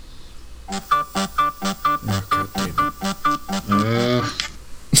 guys.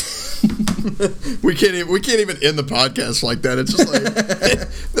 We can't even end the podcast like that. It's just like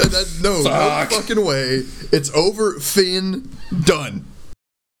no fucking way. It's over. Finn done.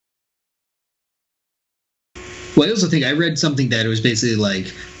 Well, I also think I read something that it was basically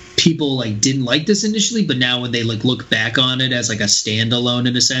like people like didn't like this initially, but now when they like look back on it as like a standalone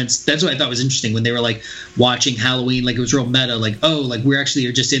in a sense, that's what I thought was interesting when they were like watching Halloween, like it was real meta, like, oh, like we're actually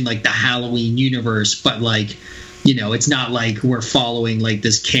are just in like the Halloween universe, but like, it's not like we're following like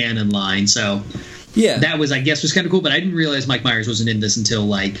this canon line. So Yeah. that was, I guess, was kind of cool, but I didn't realize Mike Myers wasn't in this until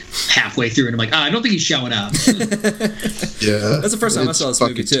like halfway through, and I'm like, I don't think he's showing up. Yeah, That's the first time I saw this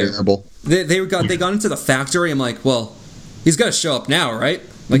movie, too. Terrible. They got into the factory. I'm like, well, he's got to show up now, right?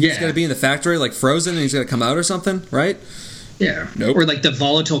 Like, he's Yeah. got to be in the factory, like, frozen, and he's got to come out or something, right? Yeah. Nope. Or like the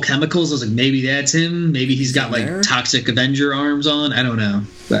volatile chemicals. I was like, maybe that's him. Maybe he's got like There? toxic Avenger arms on. I don't know.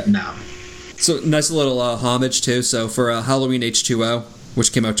 But no. So, nice little homage, too. So, for Halloween H2O,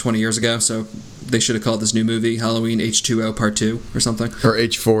 which came out 20 years ago, so they should have called this new movie Halloween H2O Part 2 or something. Or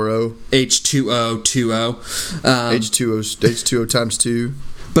H4O. H2O20. H2O times 2.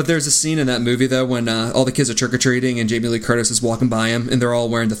 But there's a scene in that movie, though, when all the kids are trick-or-treating and Jamie Lee Curtis is walking by him, and they're all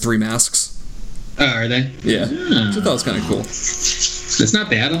wearing the 3 masks. Oh, are they? Yeah. Which I thought was kind of cool. That's not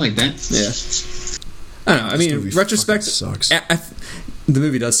bad. I like that. Yeah. I don't know. I mean, movie retrospect, fucking sucks. The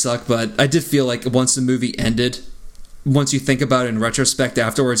movie does suck, but I did feel like once the movie ended, once you think about it in retrospect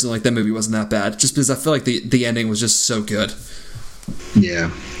afterwards, and like that movie wasn't that bad. Just because I feel like the ending was just so good.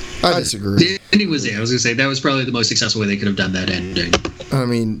 Yeah. I disagree. The ending was, I was going to say, that was probably the most successful way they could have done that ending. I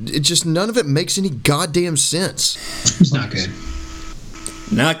mean, it just, none of it makes any goddamn sense. It's not good.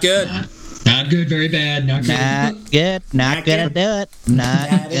 Not good. Not good, very bad, not good. Not good. Not gonna do it. Not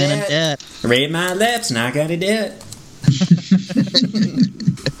gonna do it. Read my lips, not gonna do it.